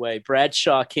 by the way.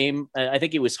 Bradshaw came, I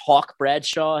think it was Hawk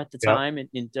Bradshaw at the time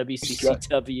in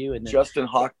WCCW. And then, Justin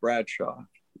Hawk Bradshaw.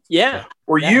 Yeah.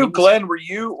 Glenn, were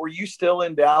you still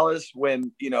in Dallas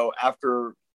when,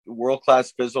 after World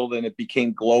Class fizzled and it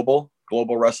became Global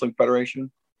Wrestling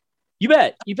Federation? You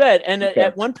bet. And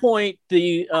at one point,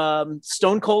 the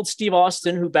Stone Cold Steve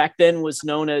Austin, who back then was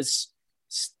known as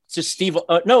just Steve,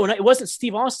 no, it wasn't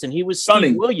Steve Austin. He was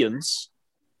Steve Williams.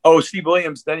 Oh, Steve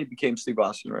Williams. Then he became Steve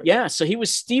Austin, right? Yeah. So he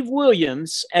was Steve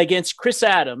Williams against Chris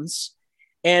Adams,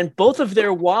 and both of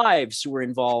their wives were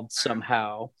involved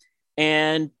somehow.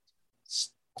 And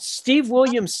Steve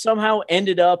Williams somehow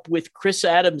ended up with Chris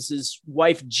Adams's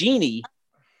wife, Jeannie.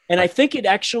 And I think it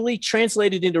actually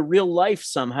translated into real life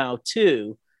somehow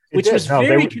too, which was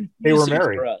very confusing they were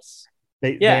married. for us.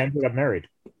 They ended up married.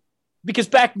 Because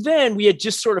back then we had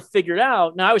just sort of figured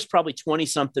out, now I was probably 20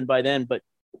 something by then, but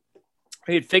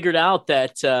we had figured out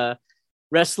that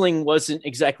wrestling wasn't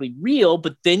exactly real,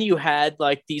 but then you had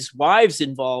like these wives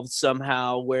involved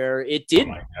somehow where it did,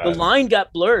 the line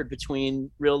got blurred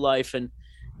between real life and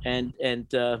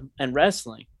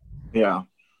wrestling. Yeah.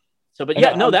 So, but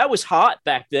yeah, no, that was hot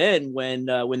back then when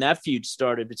that feud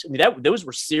started. I mean, those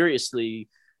were seriously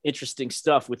interesting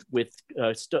stuff with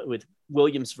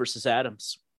Williams versus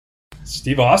Adams.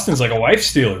 Steve Austin's like a wife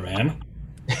stealer, man.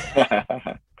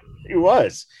 He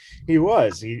was. He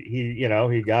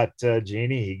he got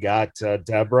Jeannie, he got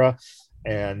Deborah,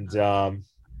 and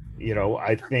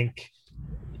I think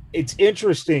it's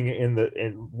interesting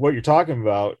in what you're talking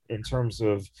about in terms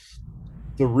of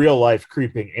the real life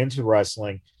creeping into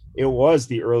wrestling. It was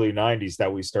the early 90s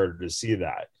that we started to see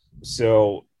that.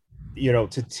 So,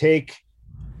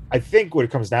 I think what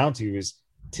it comes down to is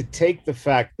to take the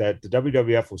fact that the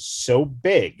WWF was so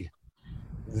big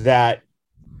that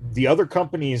the other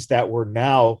companies that were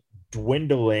now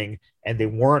dwindling and they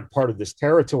weren't part of this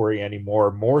territory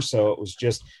anymore, more so it was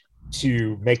just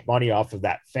to make money off of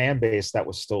that fan base that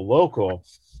was still local.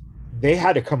 They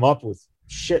had to come up with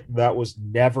shit that was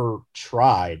never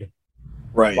tried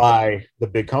by the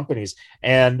big companies.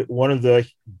 And one of the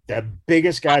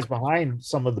biggest guys behind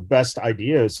some of the best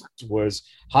ideas was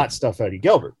Hot Stuff Eddie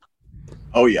Gilbert.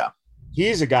 Oh yeah.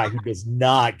 He's a guy who does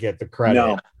not get the credit.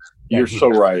 No, you're so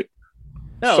right.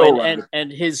 No, so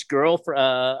and his girl,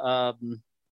 what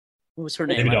was her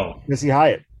name? Missy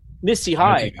Hyatt. Missy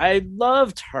Hyatt. I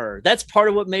loved her. That's part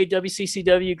of what made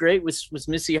WCCW great was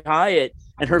Missy Hyatt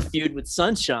and her feud with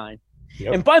Sunshine.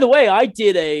 Yep. And by the way, I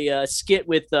did a skit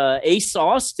with Ace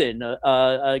Austin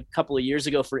a couple of years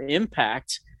ago for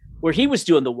Impact, where he was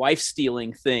doing the wife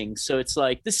stealing thing. So it's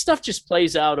like this stuff just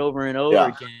plays out over and over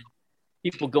again.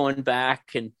 People going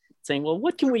back and saying, well,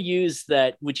 what can we use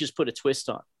that we just put a twist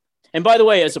on? And by the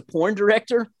way, as a porn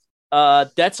director,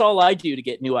 that's all I do to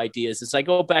get new ideas is I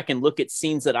go back and look at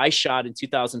scenes that I shot in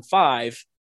 2005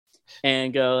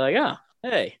 and go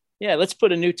like, let's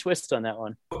put a new twist on that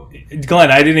one.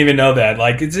 Glenn, I didn't even know that.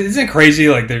 Like, isn't it crazy?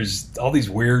 Like, there's all these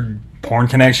weird porn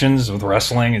connections with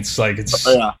wrestling. It's like,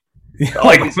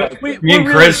 like me and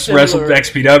Chris wrestled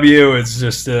XPW. It's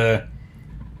just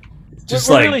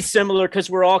we're really similar because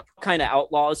we're all kind of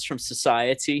outlaws from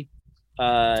society.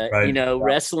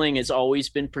 Wrestling has always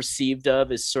been perceived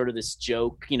of as sort of this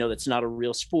joke, that's not a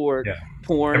real sport. Yeah.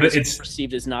 Porn is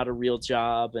perceived as not a real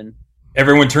job, and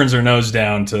everyone turns their nose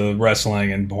down to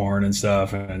wrestling and porn and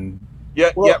stuff. And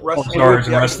wrestlers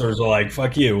and wrestlers are like,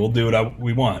 "Fuck you, we'll do what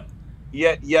we want."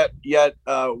 Yet, we're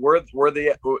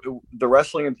the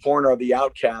wrestling and porn are the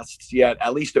outcasts. Yet,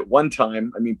 at least at one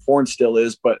time, I mean, porn still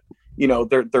is, but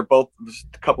they're both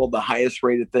a couple of the highest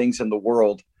rated things in the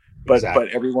world. But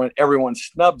everyone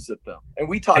snubs at them, and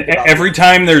we talk about every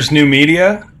time there's new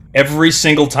media. Every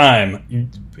single time,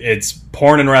 it's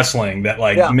porn and wrestling that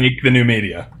make the new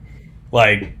media,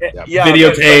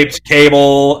 videotapes,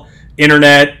 cable,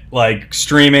 internet,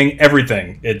 streaming,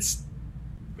 everything. We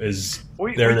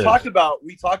talked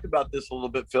about this a little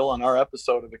bit, Phil, on our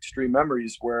episode of Extreme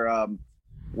Memories, where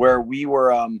we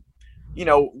were.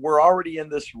 We're already in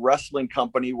this wrestling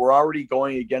company. We're already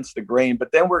going against the grain,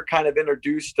 but then we're kind of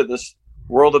introduced to this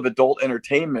world of adult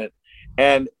entertainment.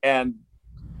 And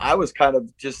I was kind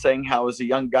of just saying how as a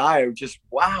young guy, just,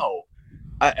 wow.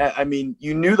 I mean,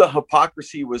 you knew the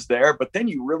hypocrisy was there, but then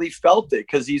you really felt it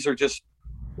because these are just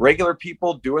regular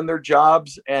people doing their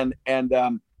jobs. And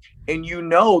that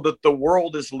the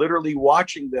world is literally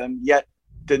watching them, yet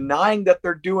denying that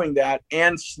they're doing that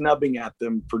and snubbing at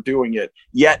them for doing it,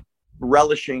 yet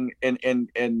relishing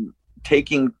and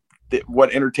taking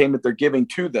what entertainment they're giving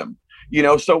to them,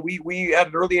 so we had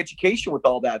an early education with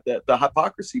all that the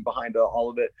hypocrisy behind all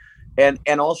of it, and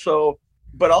also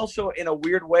in a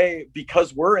weird way,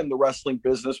 because we're in the wrestling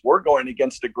business, we're going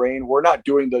against the grain, we're not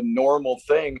doing the normal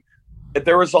thing.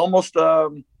 There was almost a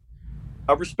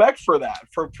respect for that,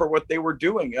 for what they were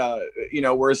doing,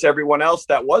 whereas everyone else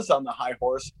that was on the high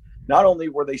horse, not only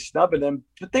were they snubbing him,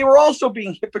 but they were also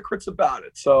being hypocrites about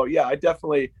it. So yeah, I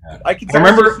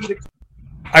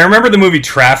remember the movie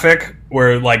Traffic,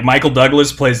 where Michael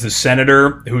Douglas plays the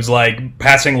senator who's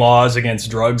passing laws against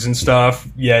drugs and stuff.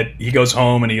 Yet he goes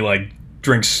home and he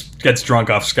gets drunk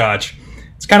off scotch.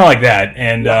 It's kind of like that,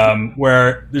 and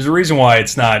where there's a reason why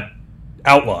it's not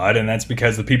outlawed, and that's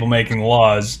because the people making the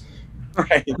laws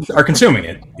are consuming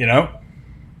it.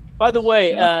 By the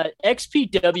way,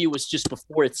 XPW was just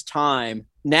before its time.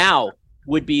 Now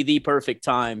would be the perfect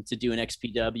time to do an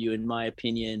XPW, in my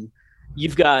opinion.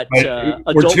 You've got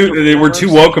we're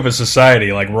too woke of a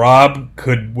society. Like Rob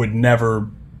would never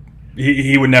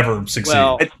succeed.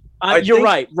 Well, you're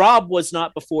right. Rob was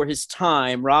not before his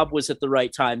time. Rob was at the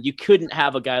right time. You couldn't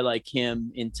have a guy like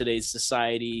him in today's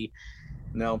society.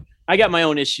 No, I got my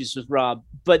own issues with Rob,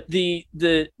 but the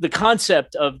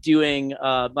concept of doing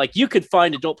like you could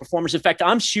find adult performers. In fact,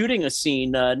 I'm shooting a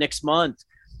scene next month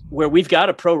where we've got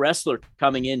a pro wrestler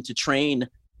coming in to train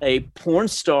a porn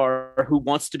star who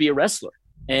wants to be a wrestler,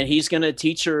 and he's going to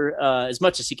teach her as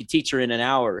much as he could teach her in an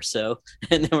hour or so,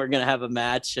 and then we're going to have a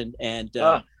match, and and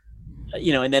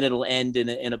then it'll end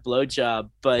in a blowjob.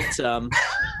 But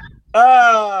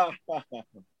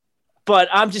but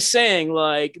I'm just saying,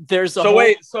 like, there's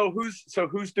a So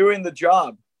who's doing the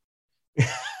job?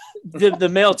 the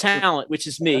male talent, which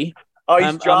is me. Oh,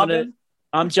 he's jobbing.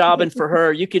 I'm jobbing for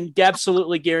her. You can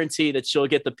absolutely guarantee that she'll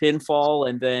get the pinfall,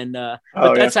 and then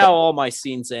but that's how all my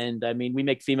scenes end. I mean, we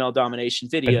make female domination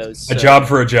videos. A job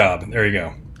for a job. There you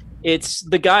go. It's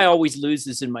the guy always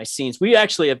loses in my scenes. We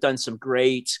actually have done some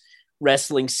great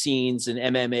wrestling scenes and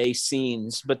MMA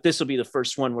scenes, but this will be the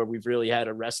first one where we've really had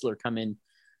a wrestler come in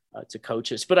to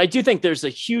coach us. But I do think there's a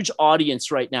huge audience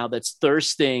right now that's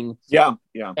thirsting. Yeah.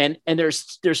 And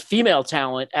there's female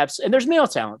talent, and there's male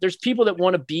talent. There's people that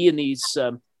want to be in these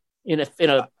in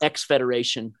a X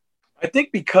federation. I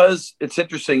think because it's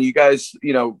interesting, you guys,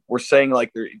 we're saying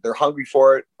like they're hungry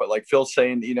for it, but like Phil's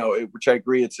saying, which I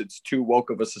agree, it's too woke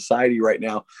of a society right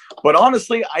now. But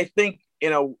honestly, I think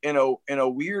in a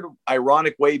weird,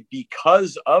 ironic way,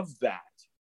 because of that,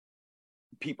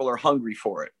 people are hungry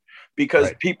for it.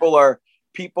 Because people are,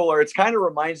 it kind of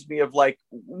reminds me of like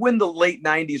when the late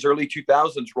 90s, early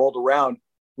 2000s rolled around,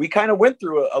 we kind of went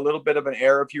through a little bit of an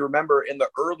era, if you remember, in the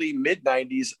early mid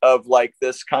 90s of like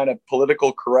this kind of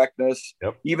political correctness.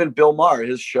 Yep. Even Bill Maher,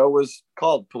 his show was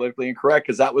called Politically Incorrect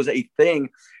because that was a thing.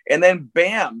 And then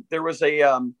bam, there was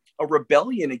a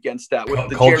rebellion against that with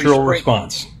the cultural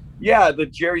response. Yeah, the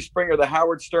Jerry Springer, the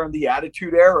Howard Stern, the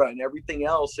Attitude Era, and everything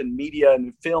else in media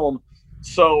and film.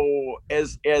 So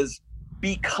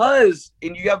because,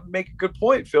 and you have to make a good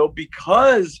point, Phil,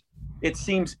 because it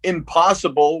seems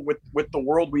impossible with the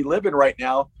world we live in right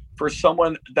now for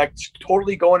someone that's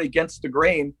totally going against the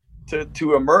grain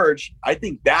to emerge. I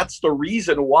think that's the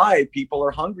reason why people are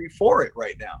hungry for it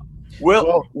right now.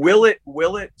 Will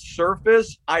it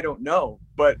surface? I don't know,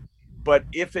 but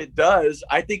if it does,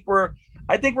 I think we're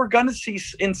going to see,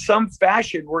 in some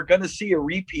fashion, we're going to see a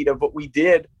repeat of what we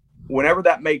did, whenever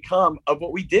that may come, of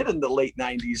what we did in the late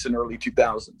 90s and early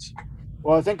 2000s.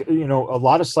 Well, I think, a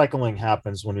lot of cycling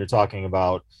happens when you're talking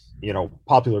about,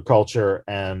 popular culture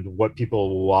and what people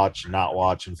will watch, not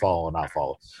watch, and follow and not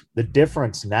follow. The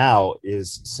difference now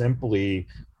is simply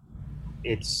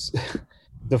it's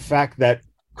the fact that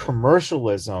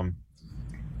commercialism,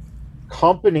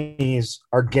 companies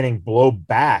are getting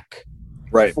blowback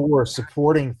for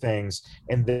supporting things,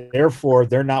 and therefore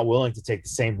they're not willing to take the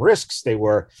same risks they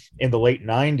were in the late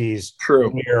 90s.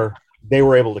 True. Where they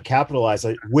were able to capitalize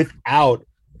it without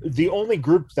the only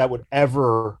group that would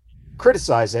ever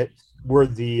criticize it were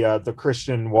the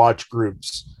Christian watch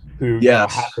groups who had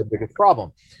the biggest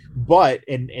problem. But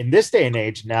in this day and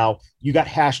age now, you got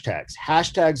hashtags.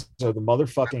 Hashtags are the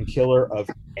motherfucking killer of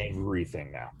everything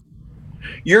now.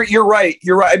 You're right.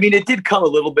 You're right. I mean, it did come a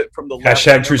little bit from the left.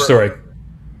 Hashtag true story.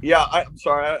 Yeah, I'm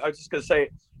sorry. I was just going to say,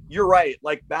 you're right.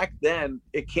 Like back then,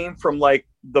 it came from like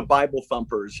the Bible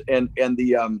thumpers and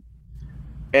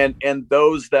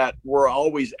those that were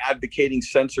always advocating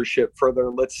censorship for their,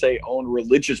 let's say, own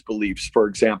religious beliefs, for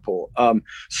example.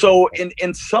 So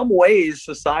in some ways,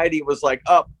 society was like,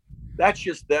 oh, that's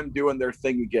just them doing their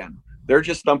thing again. They're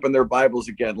just thumping their Bibles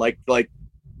again. Like,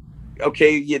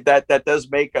 okay, yeah, that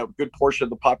does make a good portion of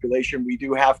the population. We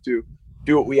do have to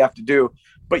do what we have to do.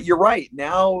 But you're right.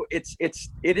 Now it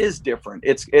is different.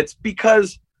 It's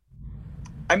because,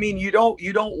 I mean, you don't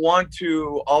want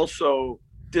to also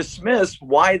dismiss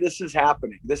why this is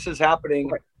happening. This is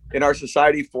happening in our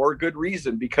society for a good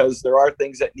reason, because there are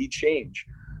things that need change.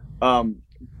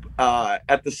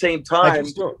 At the same time,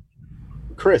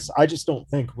 Chris, I just don't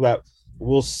think that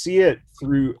we'll see it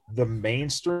through the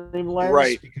mainstream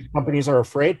lens, because companies are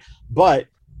afraid. But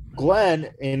Glenn,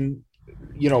 in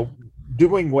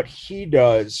doing what he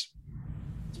does,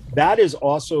 that is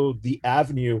also the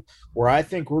avenue where I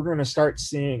think we're going to start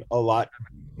seeing a lot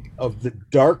of the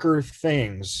darker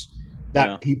things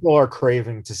that people are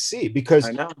craving to see, because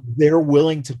they're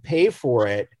willing to pay for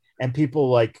it. And people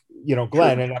like,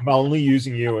 Glenn, and I'm only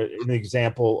using you an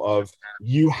example of,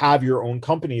 you have your own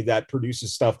company that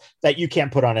produces stuff that you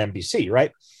can't put on NBC,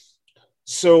 right?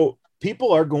 So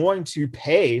people are going to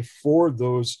pay for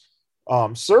those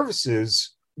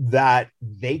services that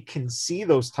they can see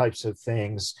those types of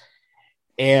things,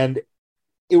 and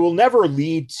it will never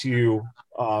lead to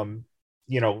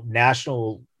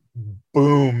national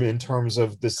boom in terms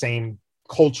of the same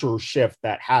cultural shift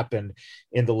that happened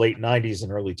in the late 90s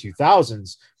and early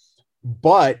 2000s.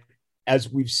 But as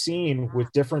we've seen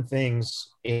with different things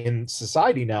in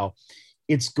society now,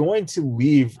 it's going to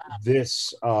leave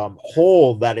this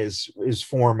hole that is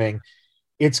forming.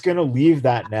 It's going to leave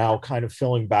that now kind of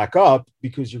filling back up,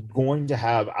 because you're going to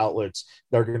have outlets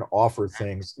that are going to offer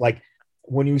things like,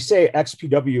 when you say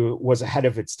XPW was ahead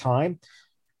of its time,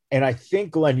 and I think,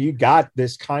 Glenn, you got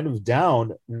this kind of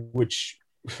down, which,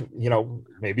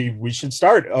 maybe we should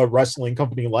start a wrestling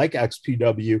company like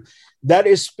XPW that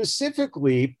is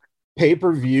specifically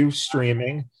pay-per-view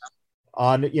streaming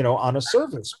on a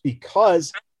service,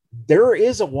 because there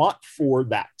is a want for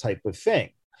that type of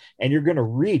thing. And you're going to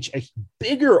reach a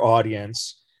bigger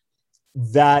audience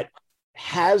that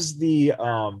has the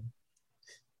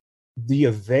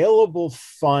available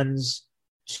funds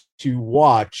to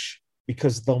watch,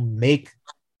 because they'll make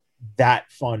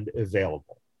that fund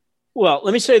available. Well,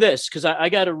 let me say this, because I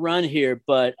got to run here,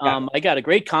 but I got a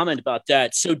great comment about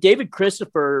that. So David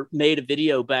Christopher made a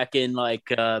video back in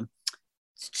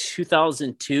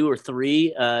 2002 or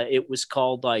 3. It was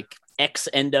called like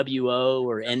XNWO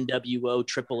or NWO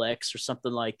Triple X or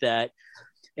something like that.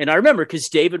 And I remember, because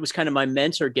David was kind of my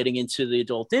mentor getting into the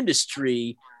adult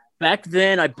industry. Back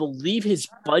then, I believe his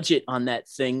budget on that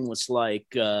thing was like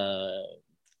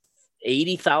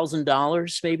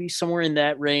 $80,000, maybe somewhere in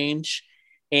that range.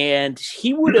 And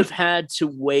he would have had to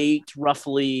wait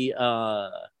roughly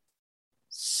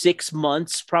 6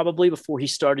 months probably before he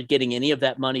started getting any of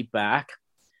that money back.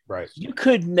 Right. You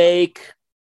could make,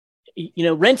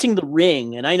 renting the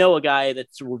ring. And I know a guy that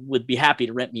would be happy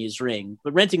to rent me his ring,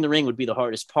 but renting the ring would be the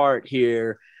hardest part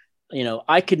here.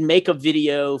 I could make a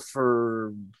video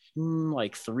for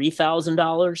like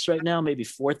 $3,000 right now, maybe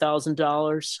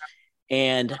 $4,000,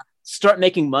 and start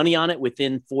making money on it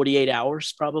within 48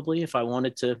 hours, probably, if I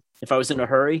was in a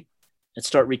hurry, and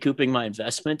start recouping my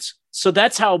investments. So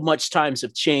that's how much times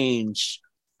have changed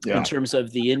in terms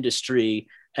of the industry.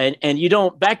 And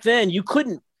back then you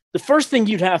couldn't, the first thing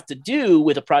you'd have to do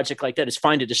with a project like that is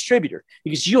find a distributor,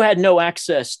 because you had no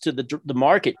access to the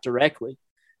market directly.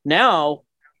 Now,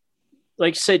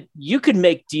 like I said, you could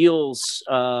make deals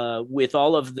with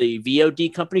all of the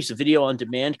VOD companies, the video on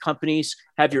demand companies,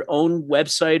 have your own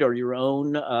website or your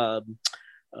own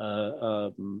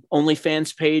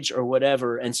OnlyFans page or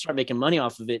whatever, and start making money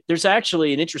off of it. There's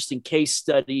actually an interesting case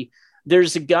study.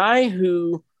 There's a guy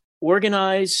who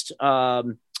organized a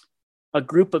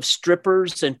group of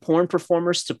strippers and porn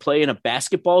performers to play in a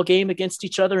basketball game against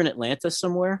each other in Atlanta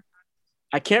somewhere.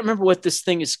 I can't remember what this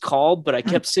thing is called, but I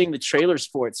kept seeing the trailers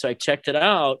for it, so I checked it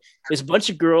out. There's a bunch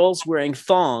of girls wearing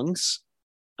thongs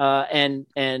and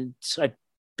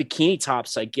bikini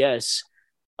tops, I guess,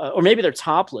 or maybe they're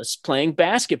topless, playing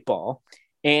basketball.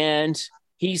 And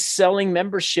he's selling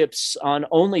memberships on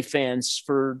OnlyFans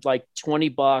for like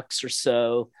 $20 or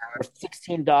so, or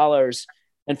 $16.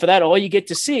 And for that, all you get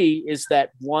to see is that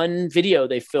one video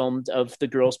they filmed of the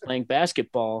girls playing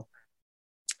basketball.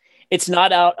 It's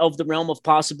not out of the realm of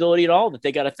possibility at all that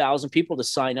they got 1,000 people to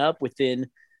sign up within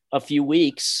a few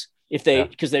weeks,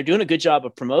 because they're doing a good job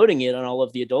of promoting it on all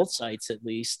of the adult sites, at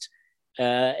least.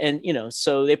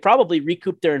 So they probably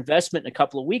recoup their investment in a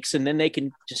couple of weeks, and then they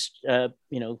can just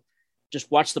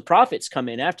watch the profits come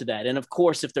in after that. And of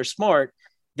course, if they're smart,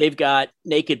 they've got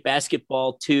Naked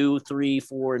Basketball 2, 3,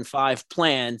 4, and 5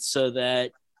 planned, so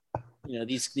that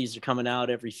these are coming out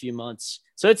every few months.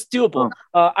 So it's doable.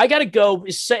 I got to go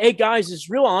say, hey guys, it's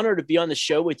a real honor to be on the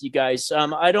show with you guys.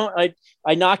 I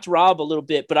knocked Rob a little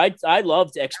bit, but I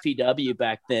loved XPW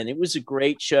back then. It was a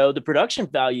great show. The production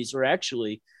values were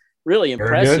actually really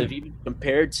impressive, even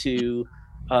compared to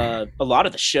a lot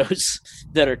of the shows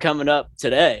that are coming up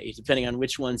today, depending on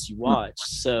which ones you watch.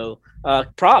 So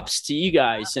props to you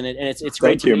guys. And it's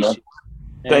great to meet you.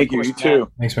 Thank you. You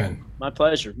too. Thanks, man. My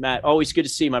pleasure, Matt. Always good to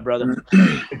see you, my brother.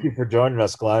 Thank you for joining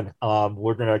us, Glenn.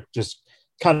 We're gonna just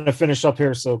kind of finish up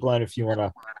here. So, Glenn, if you want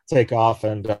to take off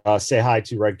and say hi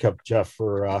to Red Cup Jeff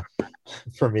for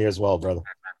me as well, brother.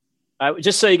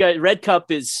 Just so you guys, Red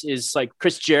Cup is like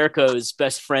Chris Jericho's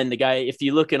best friend. The guy, if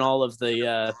you look in all of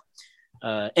the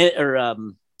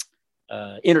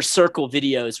Inner Circle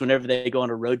videos. Whenever they go on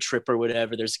a road trip or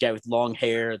whatever, there's a guy with long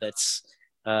hair that's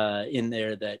in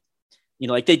there that,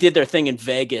 like they did their thing in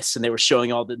Vegas and they were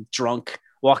showing all the drunk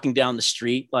walking down the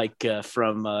street, like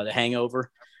from The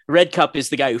Hangover. Red Cup is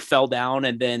the guy who fell down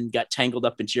and then got tangled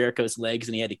up in Jericho's legs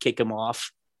and he had to kick him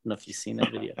off. I don't know if you've seen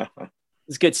that video.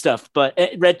 It's good stuff, but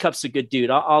Red Cup's a good dude.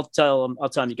 I'll tell him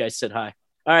you guys said hi.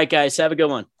 All right, guys, have a good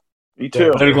one. You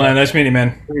too. Later, Glenn. Nice meeting you,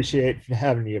 man. Appreciate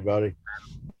having you, buddy.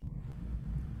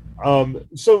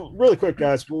 So really quick,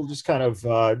 guys, we'll just kind of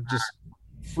just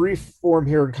free form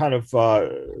here and kind of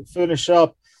finish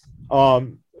up.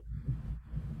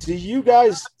 Do you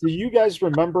guys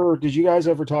remember? Did you guys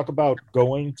ever talk about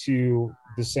going to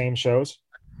the same shows?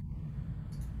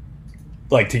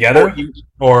 Like together,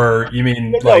 or you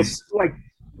mean like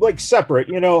separate?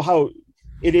 You know how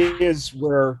it is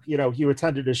where you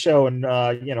attended a show in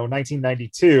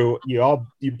 1992. You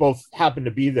both happened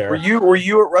to be there. Were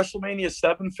you at WrestleMania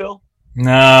 7, Phil?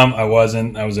 No, I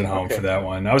wasn't. I was at home for that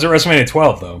one. I was at WrestleMania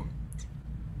 12 though.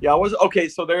 Yeah, I was. Okay,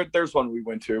 so there's one we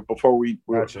went to before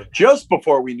Gotcha. Just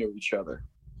before we knew each other.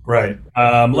 Right.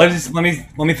 Let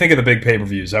me think of the big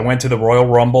pay-per-views. I went to the Royal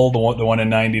Rumble, the one in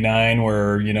 '99,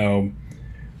 where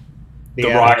The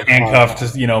Rock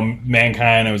handcuffed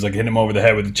Mankind. I was like hitting him over the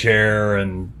head with a chair,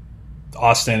 and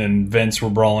Austin and Vince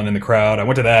were brawling in the crowd. I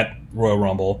went to that Royal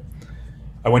Rumble.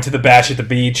 I went to the Bash at the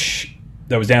Beach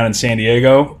that was down in San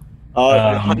Diego.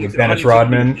 With Dennis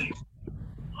Rodman.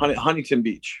 Huntington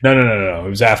Beach. No. It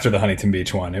was after the Huntington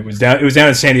Beach one. It was down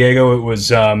in San Diego. It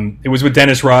was with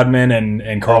Dennis Rodman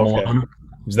and Karl Malone. It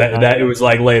was it was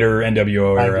like later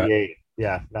NWO era. 98.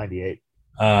 Yeah, 98.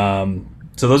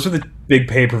 So those were the big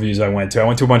pay-per-views I went to. I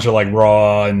went to a bunch of like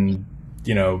Raw and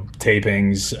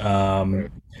tapings.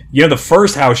 The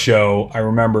first house show I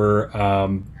remember,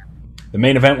 the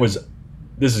main event was,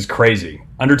 this is crazy,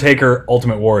 Undertaker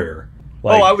Ultimate Warrior.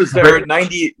 I was there at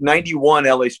 91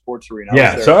 LA Sports Arena.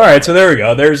 Yeah, so all right, so there we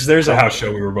go. There's a house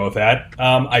show we were both at.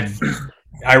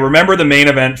 I remember the main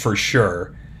event for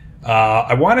sure.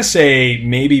 I want to say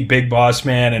maybe Big Boss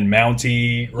Man and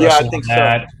Mountie wrestled I think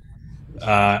that. So.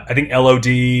 I think LOD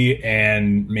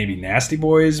and maybe Nasty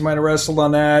Boys might have wrestled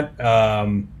on that.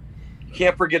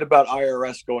 Can't forget about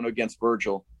IRS going against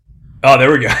Virgil. Oh,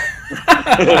 there we go.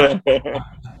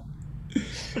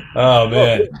 Oh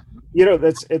man.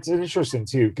 It's interesting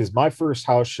too, because my first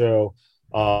house show,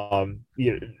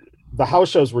 the house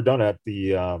shows were done at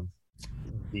the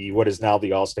what is now the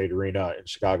Allstate Arena in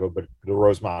Chicago, but the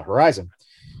Rosemont Horizon.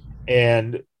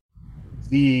 And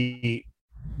the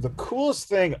coolest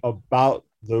thing about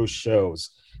those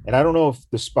shows, and I don't know if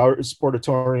the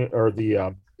Sportatorium or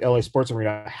the LA Sports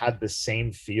Arena had the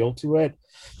same feel to it,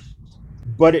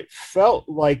 but it felt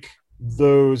like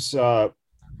those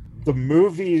the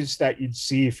movies that you'd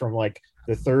see from like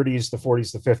the 30s, the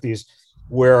 40s, the 50s,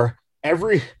 where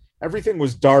everything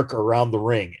was dark around the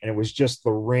ring and it was just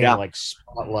the ring like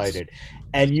spotlighted,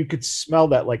 and you could smell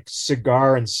that like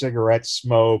cigar and cigarette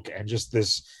smoke and just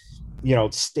this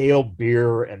stale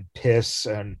beer and piss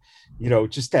and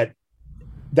just that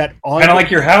kind of like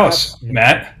your house,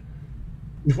 Matt.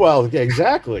 Well,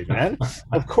 exactly, man.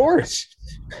 Of course.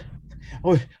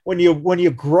 When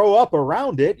you grow up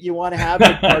around it, you want to have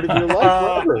it part of your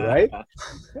life forever, right?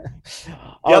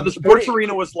 The sports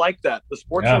arena was like that. The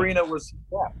sports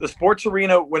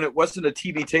arena when it wasn't a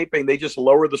TV taping, they just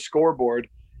lower the scoreboard.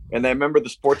 And I remember the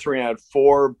sports arena had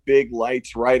 4 big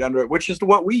lights right under it, which is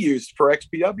what we used for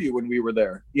XPW when we were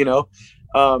there, and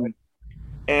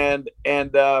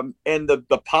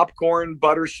the popcorn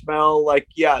butter smell,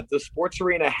 the sports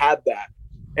arena had that.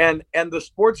 And the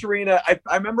sports arena, I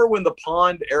remember when the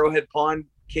Arrowhead Pond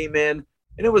came in,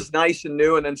 and it was nice and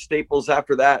new, and then Staples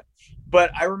after that.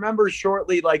 But I remember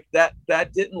shortly that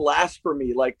didn't last for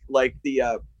me, like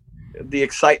the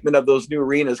excitement of those new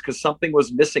arenas, because something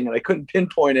was missing and I couldn't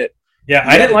pinpoint it. Yeah,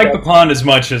 I didn't like the Pond as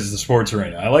much as the sports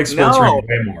arena. I like sports arena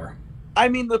way more. I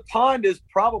mean, the Pond is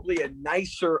probably a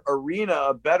nicer arena,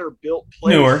 a better built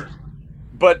place. Newer.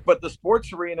 But the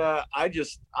sports arena, I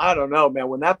don't know, man.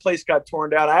 When that place got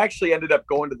torn down, I actually ended up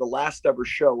going to the last ever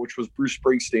show, which was Bruce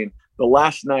Springsteen, the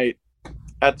last night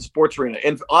at the sports arena.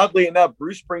 And oddly enough,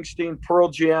 Bruce Springsteen, Pearl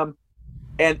Jam,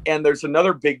 and there's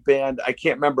another big band, I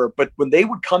can't remember. But when they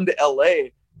would come to LA,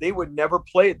 they would never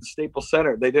play at the Staples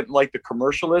Center. They didn't like the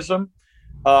commercialism.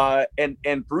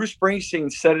 And Bruce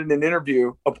Springsteen said in an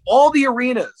interview, of all the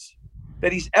arenas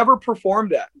that he's ever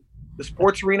performed at, the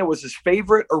sports arena was his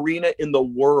favorite arena in the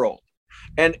world.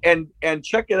 And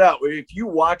check it out. If you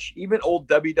watch even old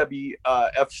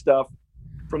WWF stuff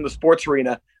from the sports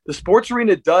arena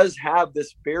does have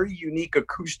this very unique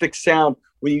acoustic sound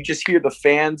when you just hear the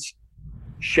fans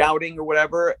shouting or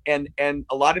whatever. And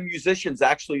a lot of musicians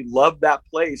actually love that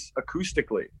place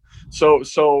acoustically. So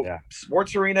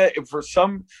Sports Arena, for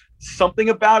something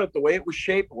about it, the way it was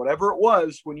shaped, whatever it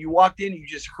was, when you walked in, you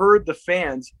just heard the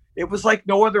fans. It was like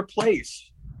no other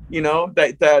place,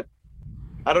 that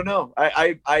I don't know.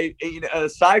 I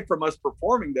aside from us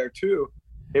performing there too,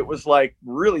 it was like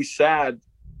really sad,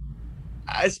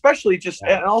 especially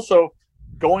and also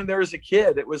going there as a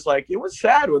kid. It was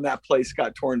sad when that place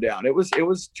got torn down. It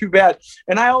was too bad.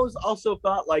 And I always also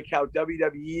thought like how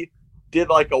WWE did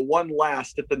like a one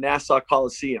last at the Nassau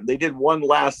Coliseum. They did one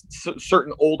last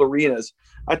certain old arenas.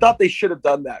 I thought they should have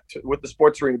done that with the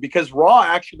Sports Arena, because Raw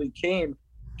actually came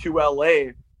to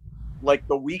LA like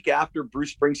the week after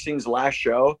Bruce Springsteen's last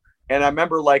show. And I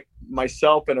remember like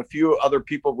myself and a few other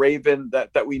people, Raven,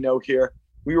 that we know here,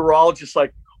 we were all just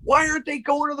like, why aren't they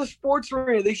going to the Sports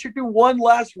Arena? They should do one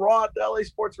last Raw at the LA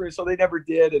Sports Arena. So they never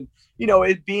did. And,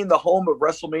 it being the home of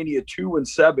WrestleMania 2 and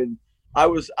 7, I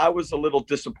was a little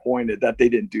disappointed that they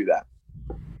didn't do that.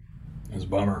 It was a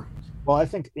bummer. Well, I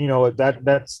think,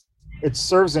 it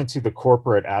serves into the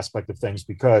corporate aspect of things,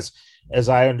 because as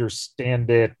I understand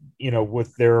it,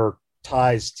 with their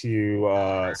ties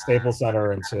to Staples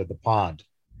Center and to the Pond,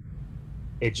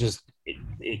 it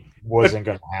wasn't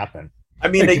going to happen. I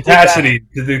mean, the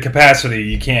capacity,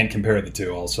 you can't compare the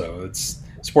two. Also, it's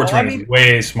Sports Arena is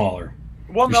way smaller.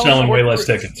 Well, you're selling way less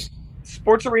tickets.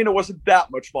 Sports Arena wasn't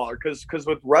that much smaller, because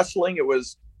with wrestling it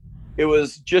was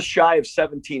just shy of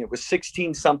 17. It was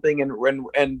 16 something,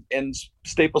 and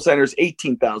Staples Center is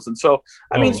 18,000. So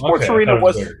Sports Arena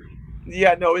wasn't.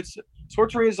 Yeah, no,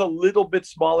 Sports Arena is a little bit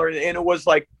smaller, and it was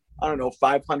like, I don't know,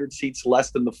 500 seats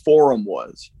less than the Forum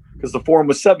was, because the Forum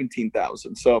was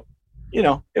 17,000. So,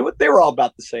 they were all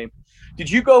about the same. Did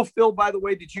you go, Phil? By the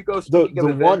way, did you go? The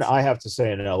one I have to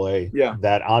say in LA,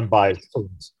 that I'm biased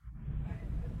towards.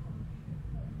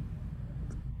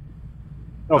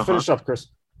 Finish up, Chris.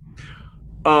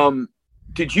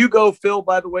 Did you go, Phil,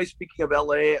 by the way, speaking of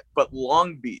LA, but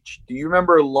Long Beach? Do you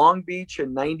remember Long Beach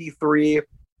in 93?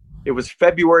 It was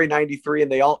February 93,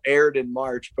 and they all aired in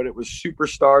March, but it was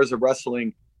Superstars of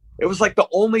Wrestling. It was like the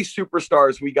only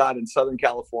Superstars we got in Southern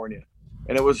California.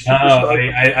 And it was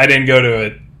I didn't go to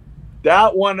it.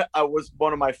 That one was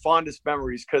one of my fondest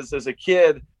memories, because as a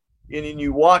kid, and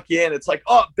you walk in, it's like,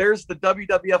 oh, there's the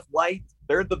WWF light.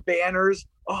 There are the banners.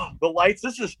 Oh, the lights.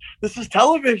 This is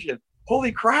television.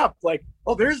 Holy crap. Like,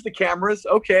 oh, there's the cameras.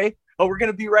 Okay. Oh, we're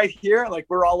going to be right here. Like,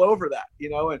 we're all over that,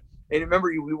 and remember,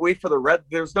 we wait for the red.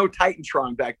 There's no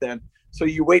Titantron back then. So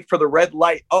you wait for the red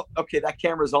light. Oh, okay. That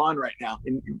camera's on right now,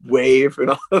 and you wave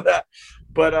and all of that.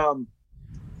 But,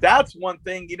 that's one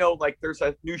thing, like there's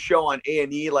a new show on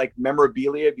A&E, like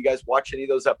Memorabilia. Have you guys watched any of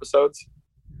those episodes?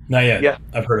 Not yet. Yeah.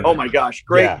 I've heard of it. Oh my gosh.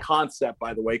 Great concept,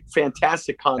 by the way.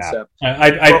 Fantastic concept. Yeah.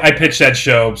 I pitched that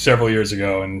show several years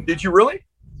ago. And did you really?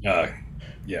 Yeah.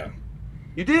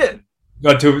 You did?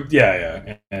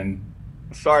 Yeah. And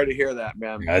sorry to hear that,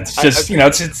 man. It's just,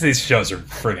 it's these shows are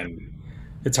friggin',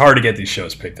 it's hard to get these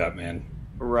shows picked up, man.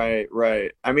 Right.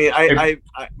 I mean,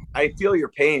 I feel your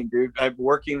pain, dude. I'm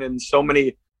working in so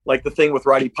many, like the thing with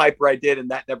Roddy Piper I did, and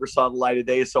that never saw the light of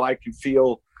day. So I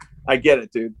get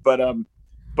it, dude. But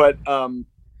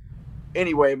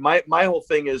anyway, my whole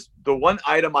thing is the one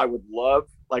item I would love,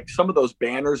 like some of those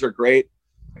banners are great.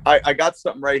 I got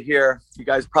something right here. You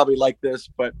guys probably like this,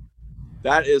 but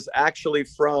that is actually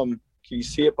from, can you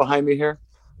see it behind me here?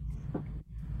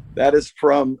 That is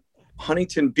from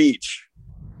Huntington Beach,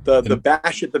 the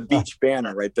Bash at the Beach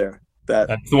banner right there.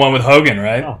 That's the one with Hogan,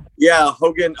 right? Oh. Yeah,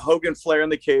 Hogan Flair in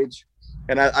the cage.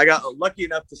 And I got lucky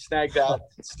enough to snag that.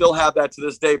 Still have that to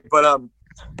this day. But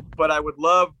I would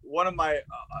love one of my,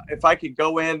 if I could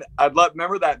go in,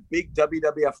 remember that big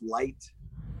WWF light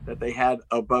that they had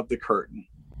above the curtain?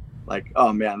 Like,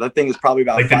 oh man, that thing is probably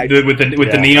about like with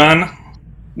the neon?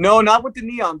 No, not with the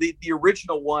neon. The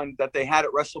original one that they had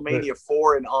at WrestleMania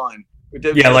 4 and on.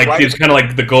 Yeah, like it was kind of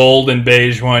like the gold and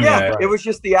beige one. Yeah, right. It was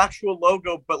just the actual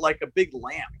logo, but like a big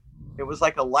lamp. It was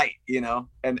like a light,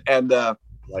 and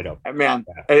light up. Man,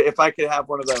 if I could have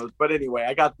one of those. But anyway,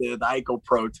 I got the Eichel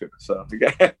Pro too. So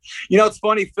it's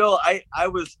funny, Phil.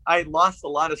 I lost a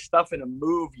lot of stuff in a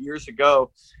move years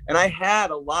ago, and I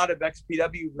had a lot of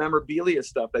XPW memorabilia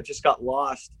stuff that just got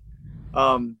lost.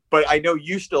 But I know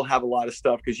you still have a lot of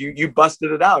stuff because you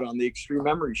busted it out on the Extreme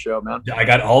Memory Show, man. I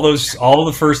got all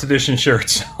the first edition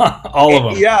shirts, all of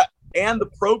them. Yeah, and the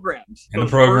programs. And the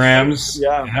programs.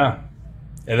 Yeah.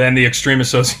 And then the Extreme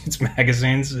Associates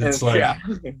magazines. It's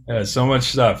so much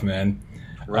stuff, man.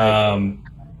 Right.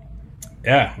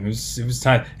 It was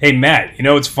time. Hey, Matt,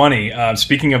 it's funny.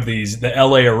 Speaking of the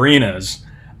LA arenas,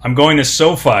 I'm going to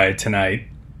SoFi tonight.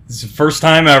 It's the first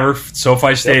time ever,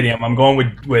 SoFi Stadium. I'm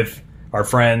going with our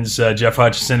friends Jeff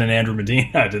Hutchison and Andrew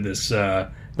Medina to this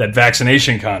that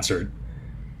vaccination concert.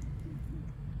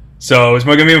 So it's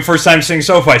going to be my first time seeing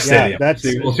SoFi Stadium.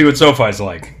 We'll see what SoFi's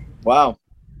like. Wow.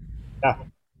 Yeah.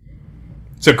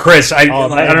 So Chris, I don't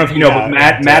know if you know, but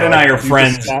Matt and I are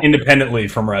friends independently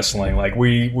from wrestling. Like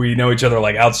we know each other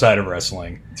like outside of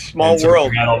wrestling. Small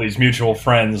world. We got all these mutual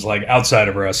friends like outside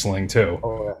of wrestling too.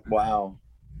 Oh, wow.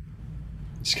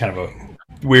 It's kind of a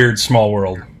weird small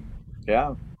world.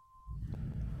 Yeah.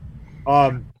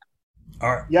 All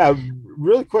right. Yeah,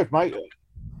 really quick. My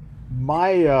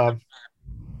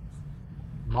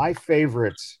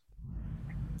favorite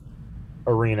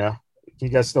arena. Can you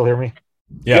guys still hear me?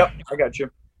 Yeah. Yep, I got you.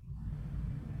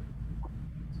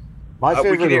 My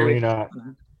favorite arena.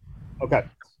 Okay.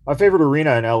 My favorite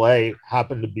arena in LA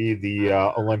happened to be the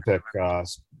Olympic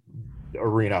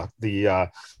arena. The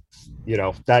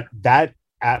that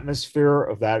atmosphere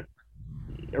of that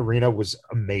arena was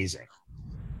amazing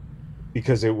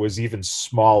because it was even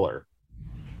smaller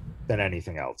than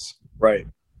anything else. Right.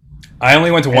 I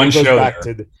only went to one show I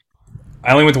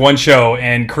only went to one show,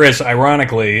 and Chris,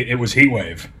 ironically, it was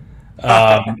Heatwave.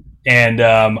 I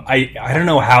don't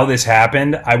know how this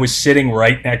happened. I was sitting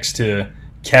right next to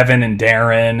Kevin and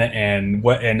Darren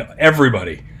and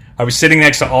everybody. I was sitting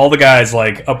next to all the guys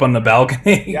like up on the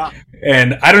balcony. Yeah.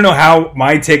 And I don't know how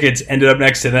my tickets ended up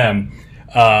next to them.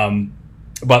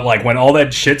 But like when all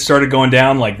that shit started going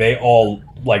down, like they all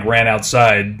like ran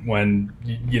outside when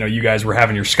you guys were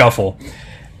having your scuffle.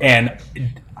 And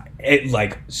it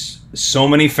like so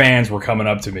many fans were coming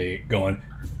up to me going,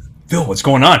 Phil, what's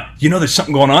going on? There's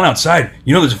something going on outside.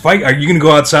 There's a fight. Are you going to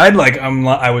go outside? Like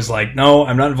I was like, no,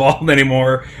 I'm not involved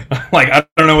anymore. Like I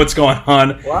don't know what's going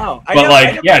on. Wow.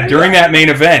 During that main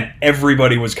event,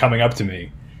 everybody was coming up to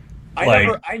me.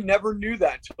 I never knew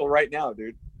that till right now,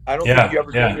 dude. I don't think you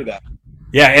ever told me that.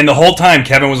 Yeah, and the whole time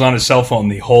Kevin was on his cell phone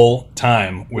the whole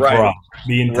time with Rob.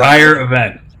 The entire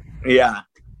event. Yeah.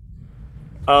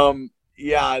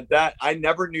 That I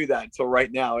never knew that until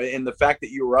right now. And the fact that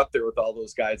you were up there with all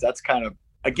those guys, that's kind of,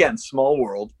 again, small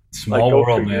world. Small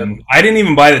world, man. I didn't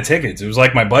even buy the tickets. It was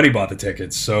like my buddy bought the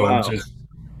tickets. So wow. It just,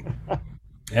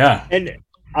 yeah. And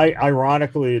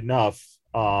ironically enough,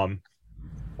 all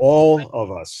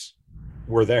of us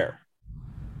were there,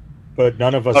 but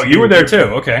none of us. Oh, you were there too.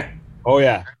 Okay. Oh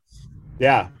yeah.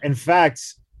 Yeah. In fact,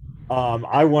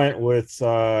 I went with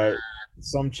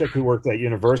some chick who worked at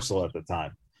Universal at the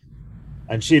time.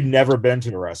 And she'd never been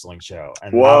to a wrestling show.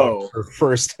 And whoa, that was her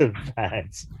first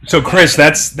event. So, Chris,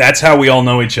 that's how we all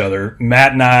know each other.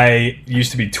 Matt and I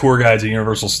used to be tour guides at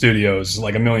Universal Studios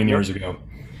like a million years ago.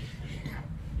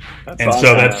 That's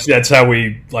awesome. So that's how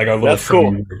we like our little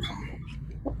friend group.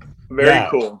 Very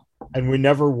cool. And we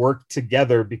never worked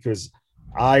together because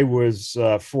I was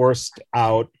forced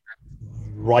out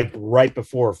right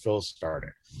before Phil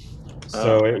started.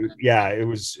 So it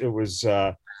was.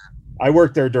 I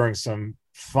worked there during some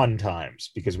fun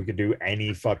times because we could do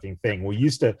any fucking thing. We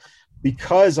used to,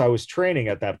 because I was training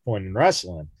at that point in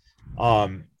wrestling.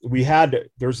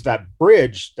 There's that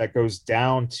bridge that goes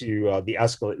down to the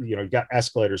escalator. You got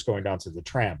escalators going down to the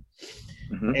tram.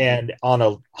 Mm-hmm. And on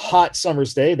a hot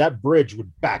summer's day, that bridge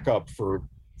would back up for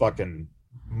fucking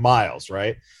miles,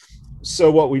 right?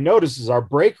 So what we noticed is our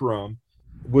break room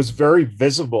was very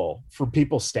visible for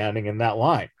people standing in that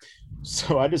line.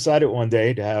 So I decided one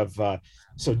day to have,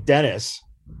 Dennis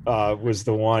was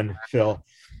the one, Phil,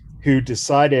 who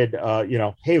decided,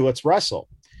 hey, let's wrestle.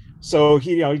 So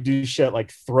he'd do shit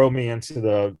like throw me into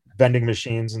the vending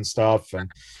machines and stuff.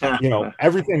 And,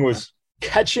 everything was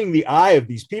catching the eye of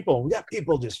these people. We got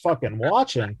people just fucking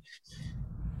watching.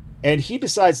 And he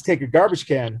decides to take a garbage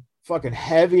can, fucking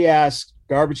heavy ass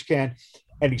garbage can,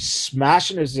 and he's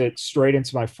smashing it straight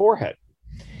into my forehead.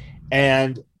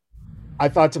 And I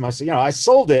thought to myself, I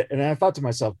sold it. And I thought to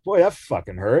myself, boy, that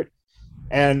fucking hurt.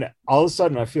 And all of a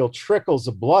sudden I feel trickles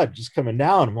of blood just coming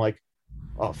down. I'm like,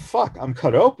 oh, fuck, I'm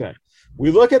cut open. We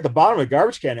look at the bottom of the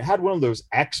garbage can. It had one of those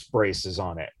X braces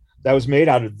on it that was made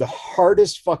out of the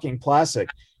hardest fucking plastic.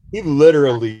 He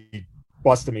literally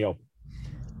busted me open.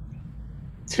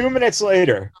 2 minutes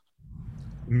later,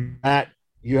 Matt,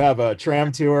 you have a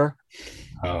tram tour.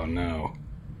 Oh, no.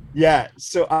 Yeah,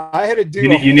 so I had to do.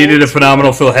 You needed a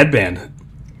Phenomenal Phil headband.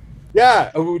 Yeah,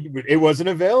 it wasn't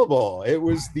available. It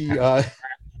was the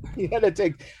you had to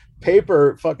take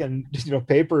paper,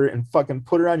 and fucking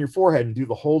put it on your forehead and do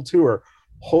the whole tour,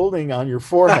 holding on your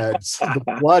forehead, so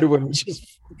the blood wouldn't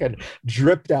just fucking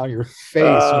drip down your face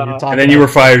when you're talking. And then you were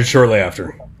fired shortly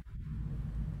after.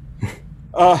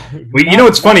 Well, you know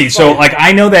what's funny? So, like,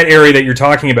 I know that area that you're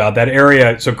talking about. That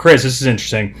area. So, Chris, this is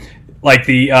interesting. Like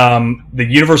the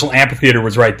Universal Amphitheater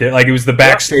was right there. Like it was the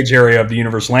backstage area of the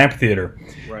Universal Amphitheater.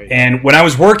 Right. And when I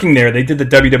was working there, they did the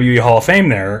WWE Hall of Fame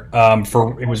there.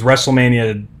 It was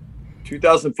WrestleMania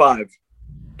 2005.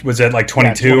 Was that like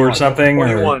 22 or something?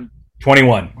 21. Or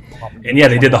 21. And yeah,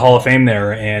 they did the Hall of Fame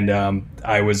there, and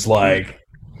I was like,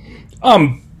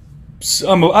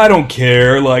 I don't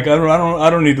care. Like I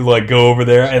don't need to like go over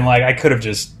there. And like I could have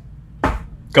just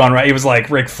gone right. It was like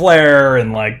Ric Flair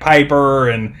and like Piper,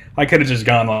 and I could have just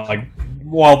gone like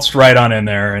waltzed right on in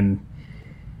there. And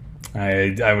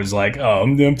I was like, oh,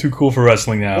 I'm too cool for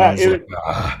wrestling now. I was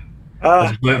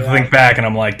like, think back, and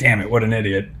I'm like, damn it, what an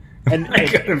idiot. And I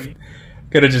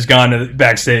could have just gone to the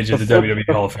backstage at the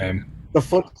WWE Hall of Fame. The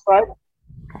flip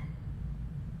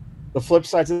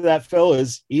side to that, Phil,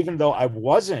 is even though I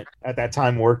wasn't at that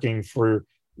time working for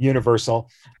Universal,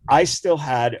 I still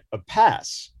had a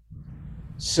pass,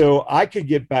 so I could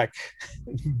get back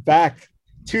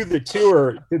to the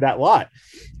tour, to that lot,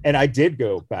 and I did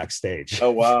go backstage.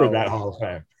 Oh wow! For that Hall of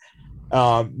Fame.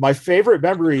 My favorite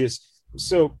memory is,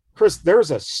 so Chris,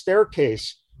 there's a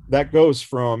staircase that goes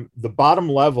from the bottom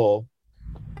level,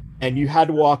 and you had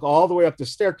to walk all the way up the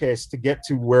staircase to get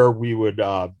to where we would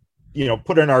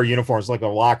put in our uniforms, like a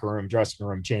locker room, dressing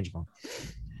room, changing room.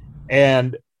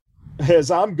 And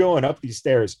as I'm going up these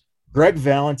stairs, Greg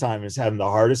Valentine is having the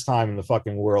hardest time in the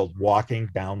fucking world walking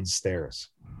down the stairs.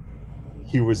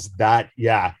 He was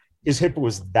his hip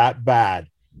was that bad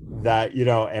that,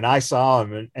 and I saw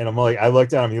him and I'm like, I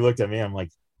looked at him, he looked at me, I'm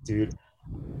like, dude,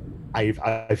 I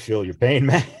feel your pain,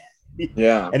 man.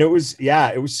 Yeah. And it was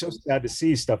so sad to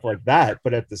see stuff like that,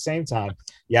 but at the same time,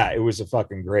 it was a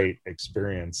fucking great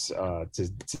experience to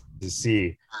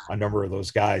see a number of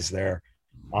those guys there.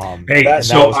 Hey,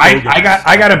 so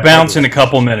I got to bounce in a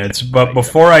couple minutes, but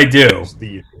before I do,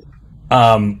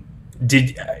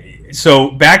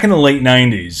 so back in the late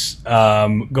 90s,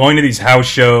 going to these house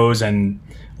shows and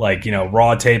like,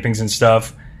 Raw tapings and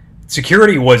stuff,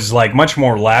 security was like much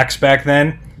more lax back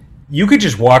then. You could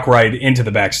just walk right into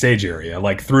the backstage area,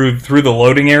 like through the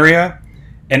loading area.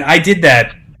 And I did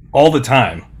that all the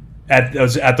time at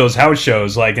those house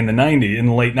shows, like in the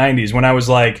late 90s, when I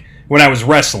was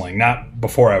wrestling, not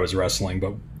before I was wrestling,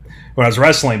 but when I was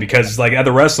wrestling, because like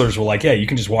other wrestlers were like, yeah, you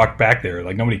can just walk back there.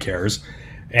 Like nobody cares.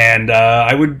 And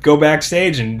I would go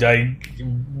backstage, and I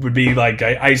would be like,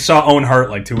 I saw Owen Hart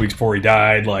like 2 weeks before he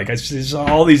died. Like I saw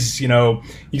all these, you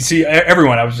see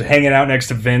everyone. I was hanging out next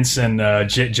to Vince and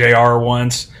JR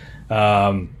once,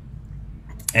 and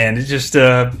it just,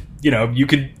 you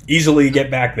could easily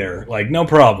get back there, like no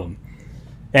problem.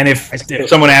 And if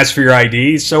someone asks for your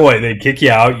ID, so what? They kick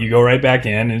you out. You go right back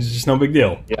in, and it's just no big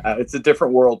deal. Yeah, it's a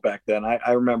different world back then.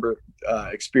 I remember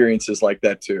experiences like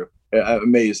that too.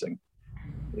 Amazing.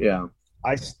 Yeah,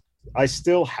 I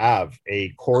still have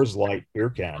a Coors Light beer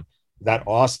can that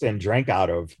Austin drank out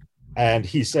of, and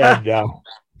he said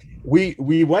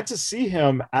we went to see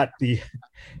him he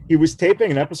was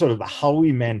taping an episode of the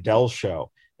Howie Mandel Show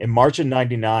in March of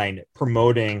 '99,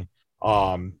 promoting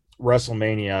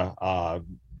WrestleMania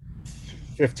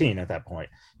 15 at that point.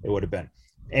 It would have been,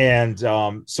 and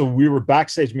so we were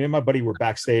backstage. Me and my buddy were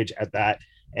backstage at that,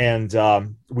 and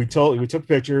we took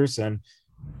pictures and.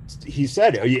 He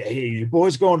said, hey, you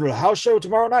boys going to the house show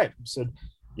tomorrow night? I said,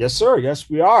 yes, sir. Yes,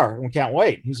 we are. We can't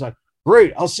wait. He's like,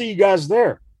 great. I'll see you guys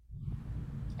there.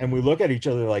 And we look at each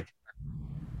other like,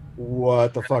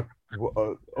 what the fuck?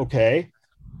 Okay.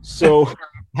 So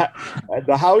at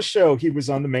the house show, he was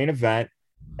on the main event.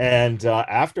 And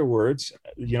afterwards,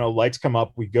 lights come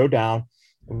up. We go down.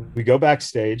 We go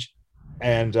backstage.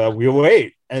 And we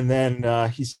wait. And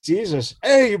then he sees us.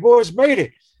 Hey, you boys made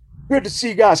it. Good to see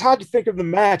you guys. How'd you think of the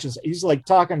matches? He's like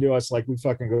talking to us like we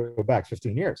fucking go back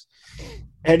 15 years.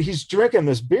 And he's drinking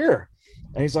this beer.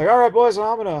 And he's like, all right, boys,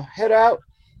 I'm going to head out.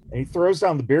 And he throws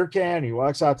down the beer can. He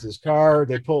walks out to his car.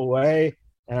 They pull away.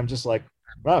 And I'm just like,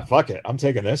 oh, fuck it. I'm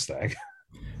taking this thing.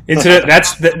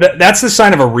 That's the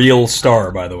sign of a real star,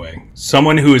 by the way.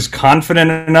 Someone who is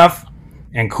confident enough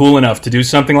and cool enough to do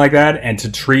something like that and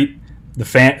to treat the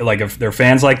fan, like if they're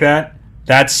fans like that,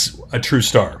 that's a true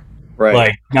star. Right.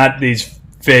 Like not these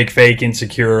fake,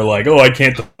 insecure, like, oh, I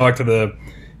can't talk to the,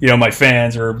 my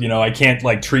fans, or, I can't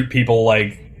like treat people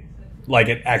like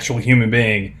an actual human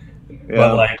being. Yeah.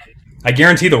 But like, I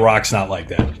guarantee The Rock's not like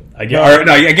that. I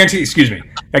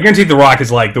guarantee The Rock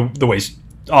is like the way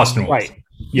Austin was. Right.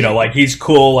 Like he's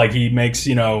cool, like he makes,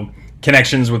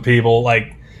 connections with people.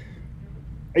 Like,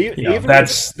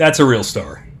 that's a real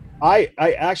star. I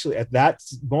actually at that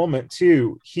moment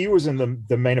too, he was in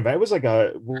the main event. It was like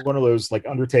one of those like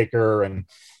Undertaker and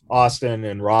Austin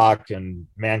and Rock and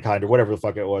Mankind or whatever the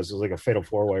fuck it was. It was like a fatal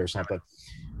 4-way or something.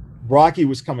 Rocky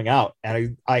was coming out,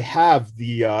 and I have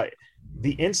the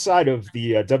inside of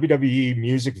the WWE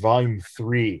Music Volume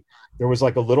 3. There was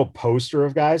like a little poster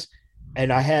of guys,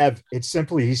 and I have it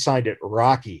simply, he signed it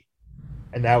Rocky,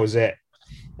 and that was it.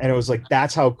 And it was like,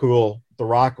 that's how cool The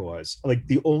Rock was. Like,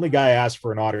 the only guy I asked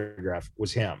for an autograph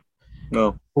was him.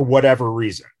 No. For whatever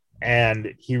reason.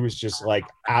 And he was just like,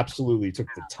 absolutely took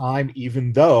the time,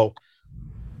 even though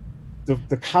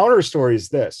the counter story is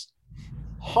this.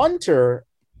 Hunter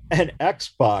and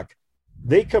X-Pac,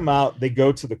 they come out, they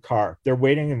go to the car. They're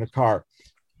waiting in the car.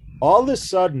 All of a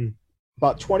sudden,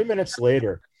 about 20 minutes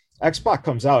later, X-Pac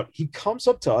comes out. He comes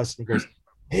up to us and he goes,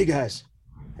 "Hey guys,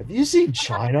 have you seen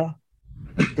China?"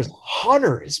 Because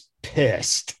Hunter is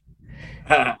pissed.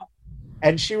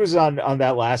 And she was on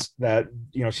that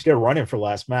she did a run-in for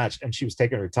last match, and she was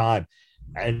taking her time.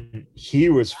 And he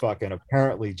was fucking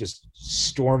apparently just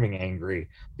storming angry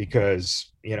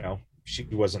because, she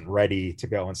wasn't ready to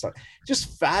go and stuff.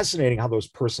 Just fascinating how those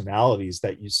personalities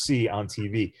that you see on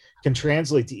TV can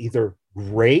translate to either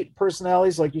great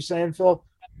personalities, like you're saying, Phil,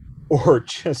 or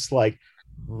just like,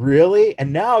 really?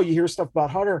 And now you hear stuff about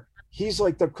Hunter. He's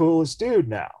like the coolest dude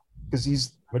now because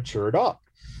he's matured up.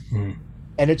 Mm.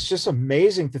 And it's just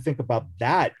amazing to think about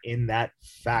that in that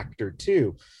factor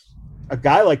too. A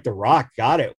guy like The Rock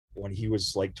got it when he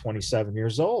was like 27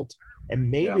 years old. And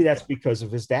maybe that's because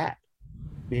of his dad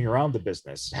being around the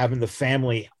business, having the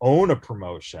family own a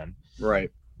promotion. Right.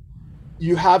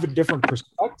 You have a different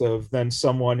perspective than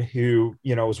someone who,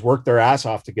 has worked their ass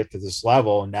off to get to this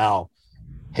level. And now,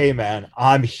 hey man,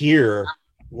 I'm here,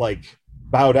 like,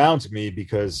 bow down to me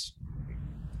because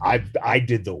I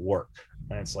did the work.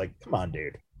 And it's like, come on,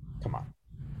 dude. Come on.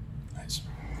 Nice.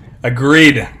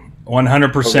 Agreed.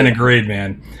 100% agreed,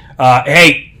 man.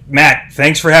 Hey, Matt,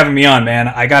 thanks for having me on, man.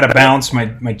 I got to bounce.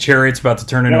 My chariot's about to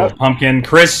turn into a pumpkin.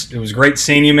 Chris, it was great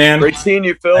seeing you, man. Great seeing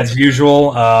you, Phil. As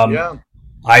usual.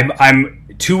 I'm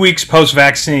 2 weeks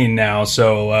post-vaccine now,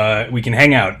 so we can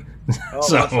hang out. Oh,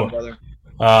 so, awesome, brother.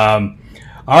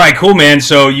 All right, cool, man.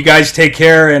 So you guys take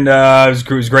care, and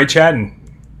it was great chatting.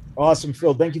 Awesome,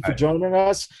 Phil. Thank you for joining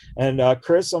us. And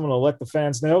Chris, I'm going to let the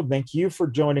fans know. Thank you for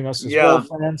joining us as well,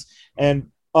 fans. And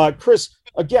Chris,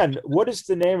 again, what is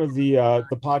the name of the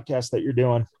podcast that you're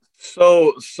doing?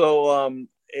 So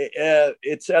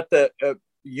it's at the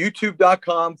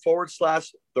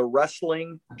youtube.com/The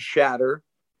Wrestling Chatter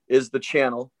is the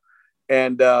channel.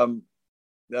 And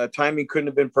timing couldn't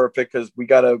have been perfect because we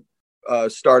got to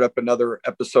start up another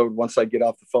episode once I get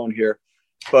off the phone here.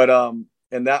 But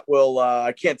and that will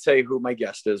I can't say who my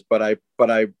guest is, but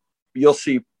you'll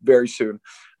see very soon.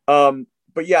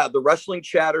 But yeah, the Wrestling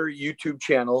Chatter YouTube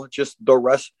channel, just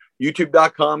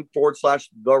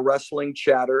youtube.com/The Wrestling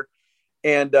Chatter.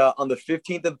 And on the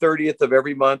 15th and 30th of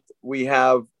every month, we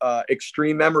have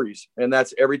Extreme Memories, and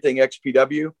that's everything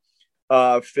XPW.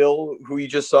 Phil, who you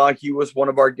just saw, he was one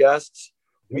of our guests.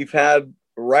 We've had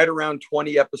right around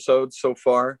 20 episodes so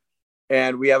far,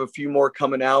 and we have a few more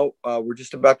coming out. We're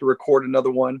just about to record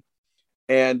another one,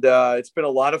 and it's been a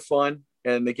lot of fun.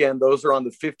 And again, those are on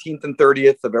the 15th and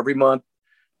 30th of every month.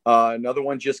 Another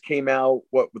one just came out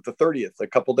with the 30th a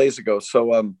couple days ago.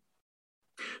 So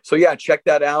yeah, check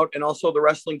that out. And also the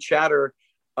Wrestling Chatter.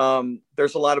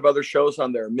 There's a lot of other shows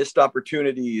on there, missed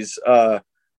opportunities,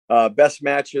 best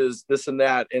matches, this and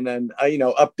that. And then,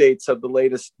 updates of the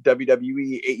latest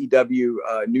WWE,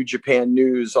 AEW, New Japan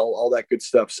news, all that good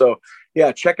stuff. So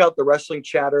yeah, check out the Wrestling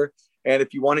Chatter. And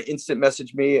if you want to instant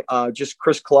message me, just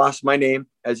Chris Kloss, my name,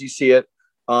 as you see it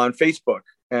on Facebook,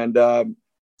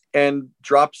 and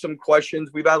drop some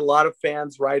questions. We've had a lot of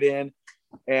fans write in,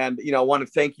 and, I want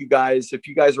to thank you guys. If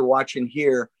you guys are watching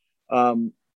here,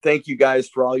 thank you guys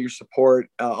for all your support,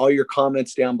 all your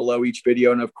comments down below each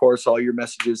video. And of course, all your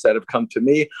messages that have come to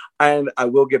me, and I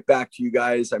will get back to you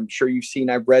guys. I'm sure you've seen,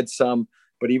 I've read some,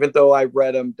 but even though I've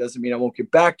read them, doesn't mean I won't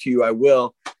get back to you. I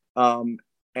will.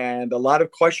 And a lot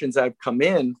of questions that have come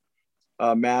in,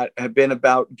 Matt, have been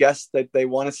about guests that they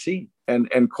want to see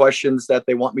and questions that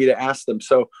they want me to ask them.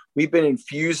 So we've been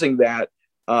infusing that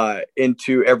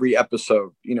into every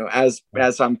episode. As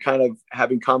I'm kind of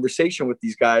having conversation with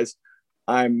these guys,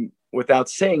 I'm, without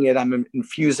saying it, I'm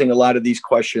infusing a lot of these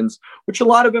questions, which a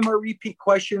lot of them are repeat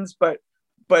questions, but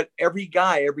every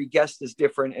guest is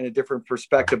different and a different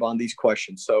perspective on these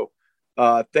questions. So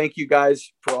thank you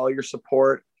guys for all your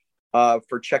support.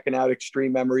 For checking out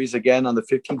Extreme Memories again on the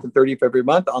 15th and 30th every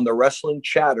month on the Wrestling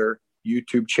Chatter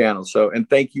YouTube channel. So, and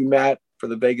thank you, Matt, for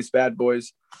the Vegas Bad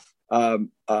Boys.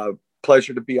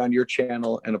 Pleasure to be on your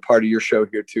channel and a part of your show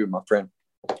here too, my friend.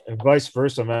 And vice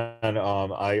versa, man.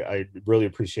 I really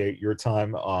appreciate your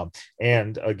time.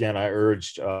 And again, I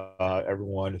urged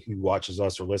everyone who watches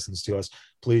us or listens to us,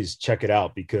 please check it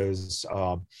out, because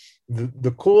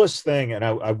the coolest thing, and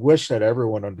I wish that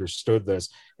everyone understood this,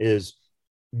 is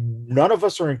none of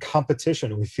us are in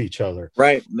competition with each other.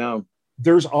 Right. No.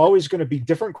 There's always going to be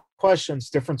different questions,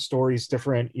 different stories,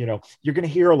 different, you're going to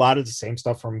hear a lot of the same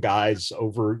stuff from guys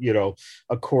over,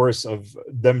 a course of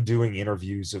them doing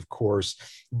interviews, of course.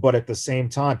 But at the same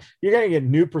time, you're going to get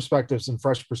new perspectives and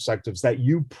fresh perspectives that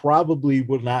you probably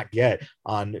would not get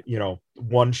on,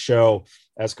 one show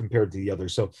as compared to the other.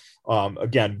 So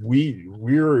again,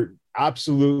 we're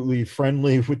absolutely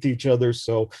friendly with each other.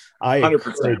 So I 100%.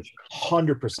 encourage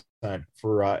 100%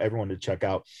 for everyone to check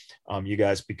out you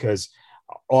guys, because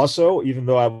also, even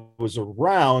though I was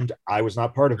around, I was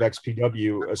not part of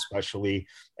XPW especially.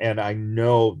 And I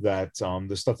know that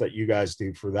the stuff that you guys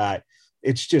do for that,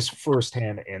 it's just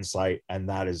firsthand insight. And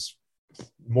that is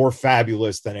more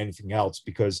fabulous than anything else,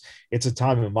 because it's a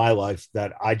time in my life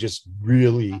that I just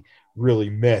really, really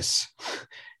miss.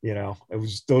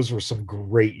 Those were some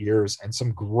great years and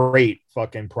some great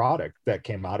fucking product that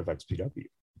came out of XPW.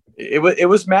 It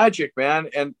was magic, man.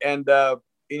 And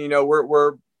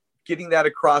we're getting that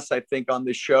across, I think, on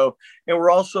this show. And we're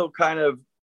also kind of,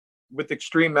 with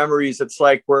Extreme Memories, it's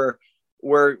like we're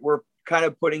kind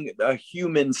of putting a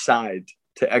human side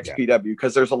to XPW,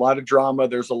 because there's a lot of drama,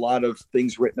 there's a lot of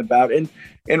things written about, and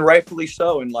rightfully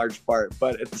so in large part.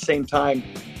 But at the same time,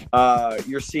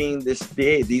 you're seeing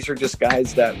these are just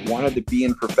guys that wanted to be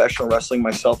in professional wrestling,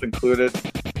 myself included.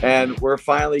 And we're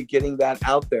finally getting that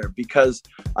out there, because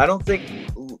I don't think,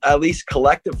 at least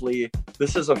collectively,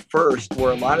 this is a first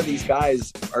where a lot of these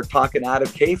guys are talking out of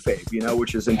kayfabe,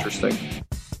 which is interesting.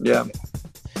 Yeah.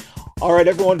 All right,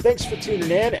 everyone. Thanks for tuning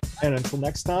in. And until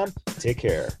next time, take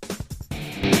care.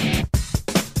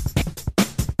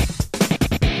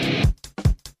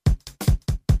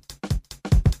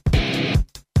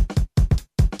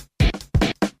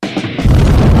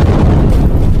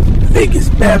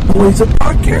 Biggest bad boys of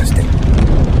podcasting.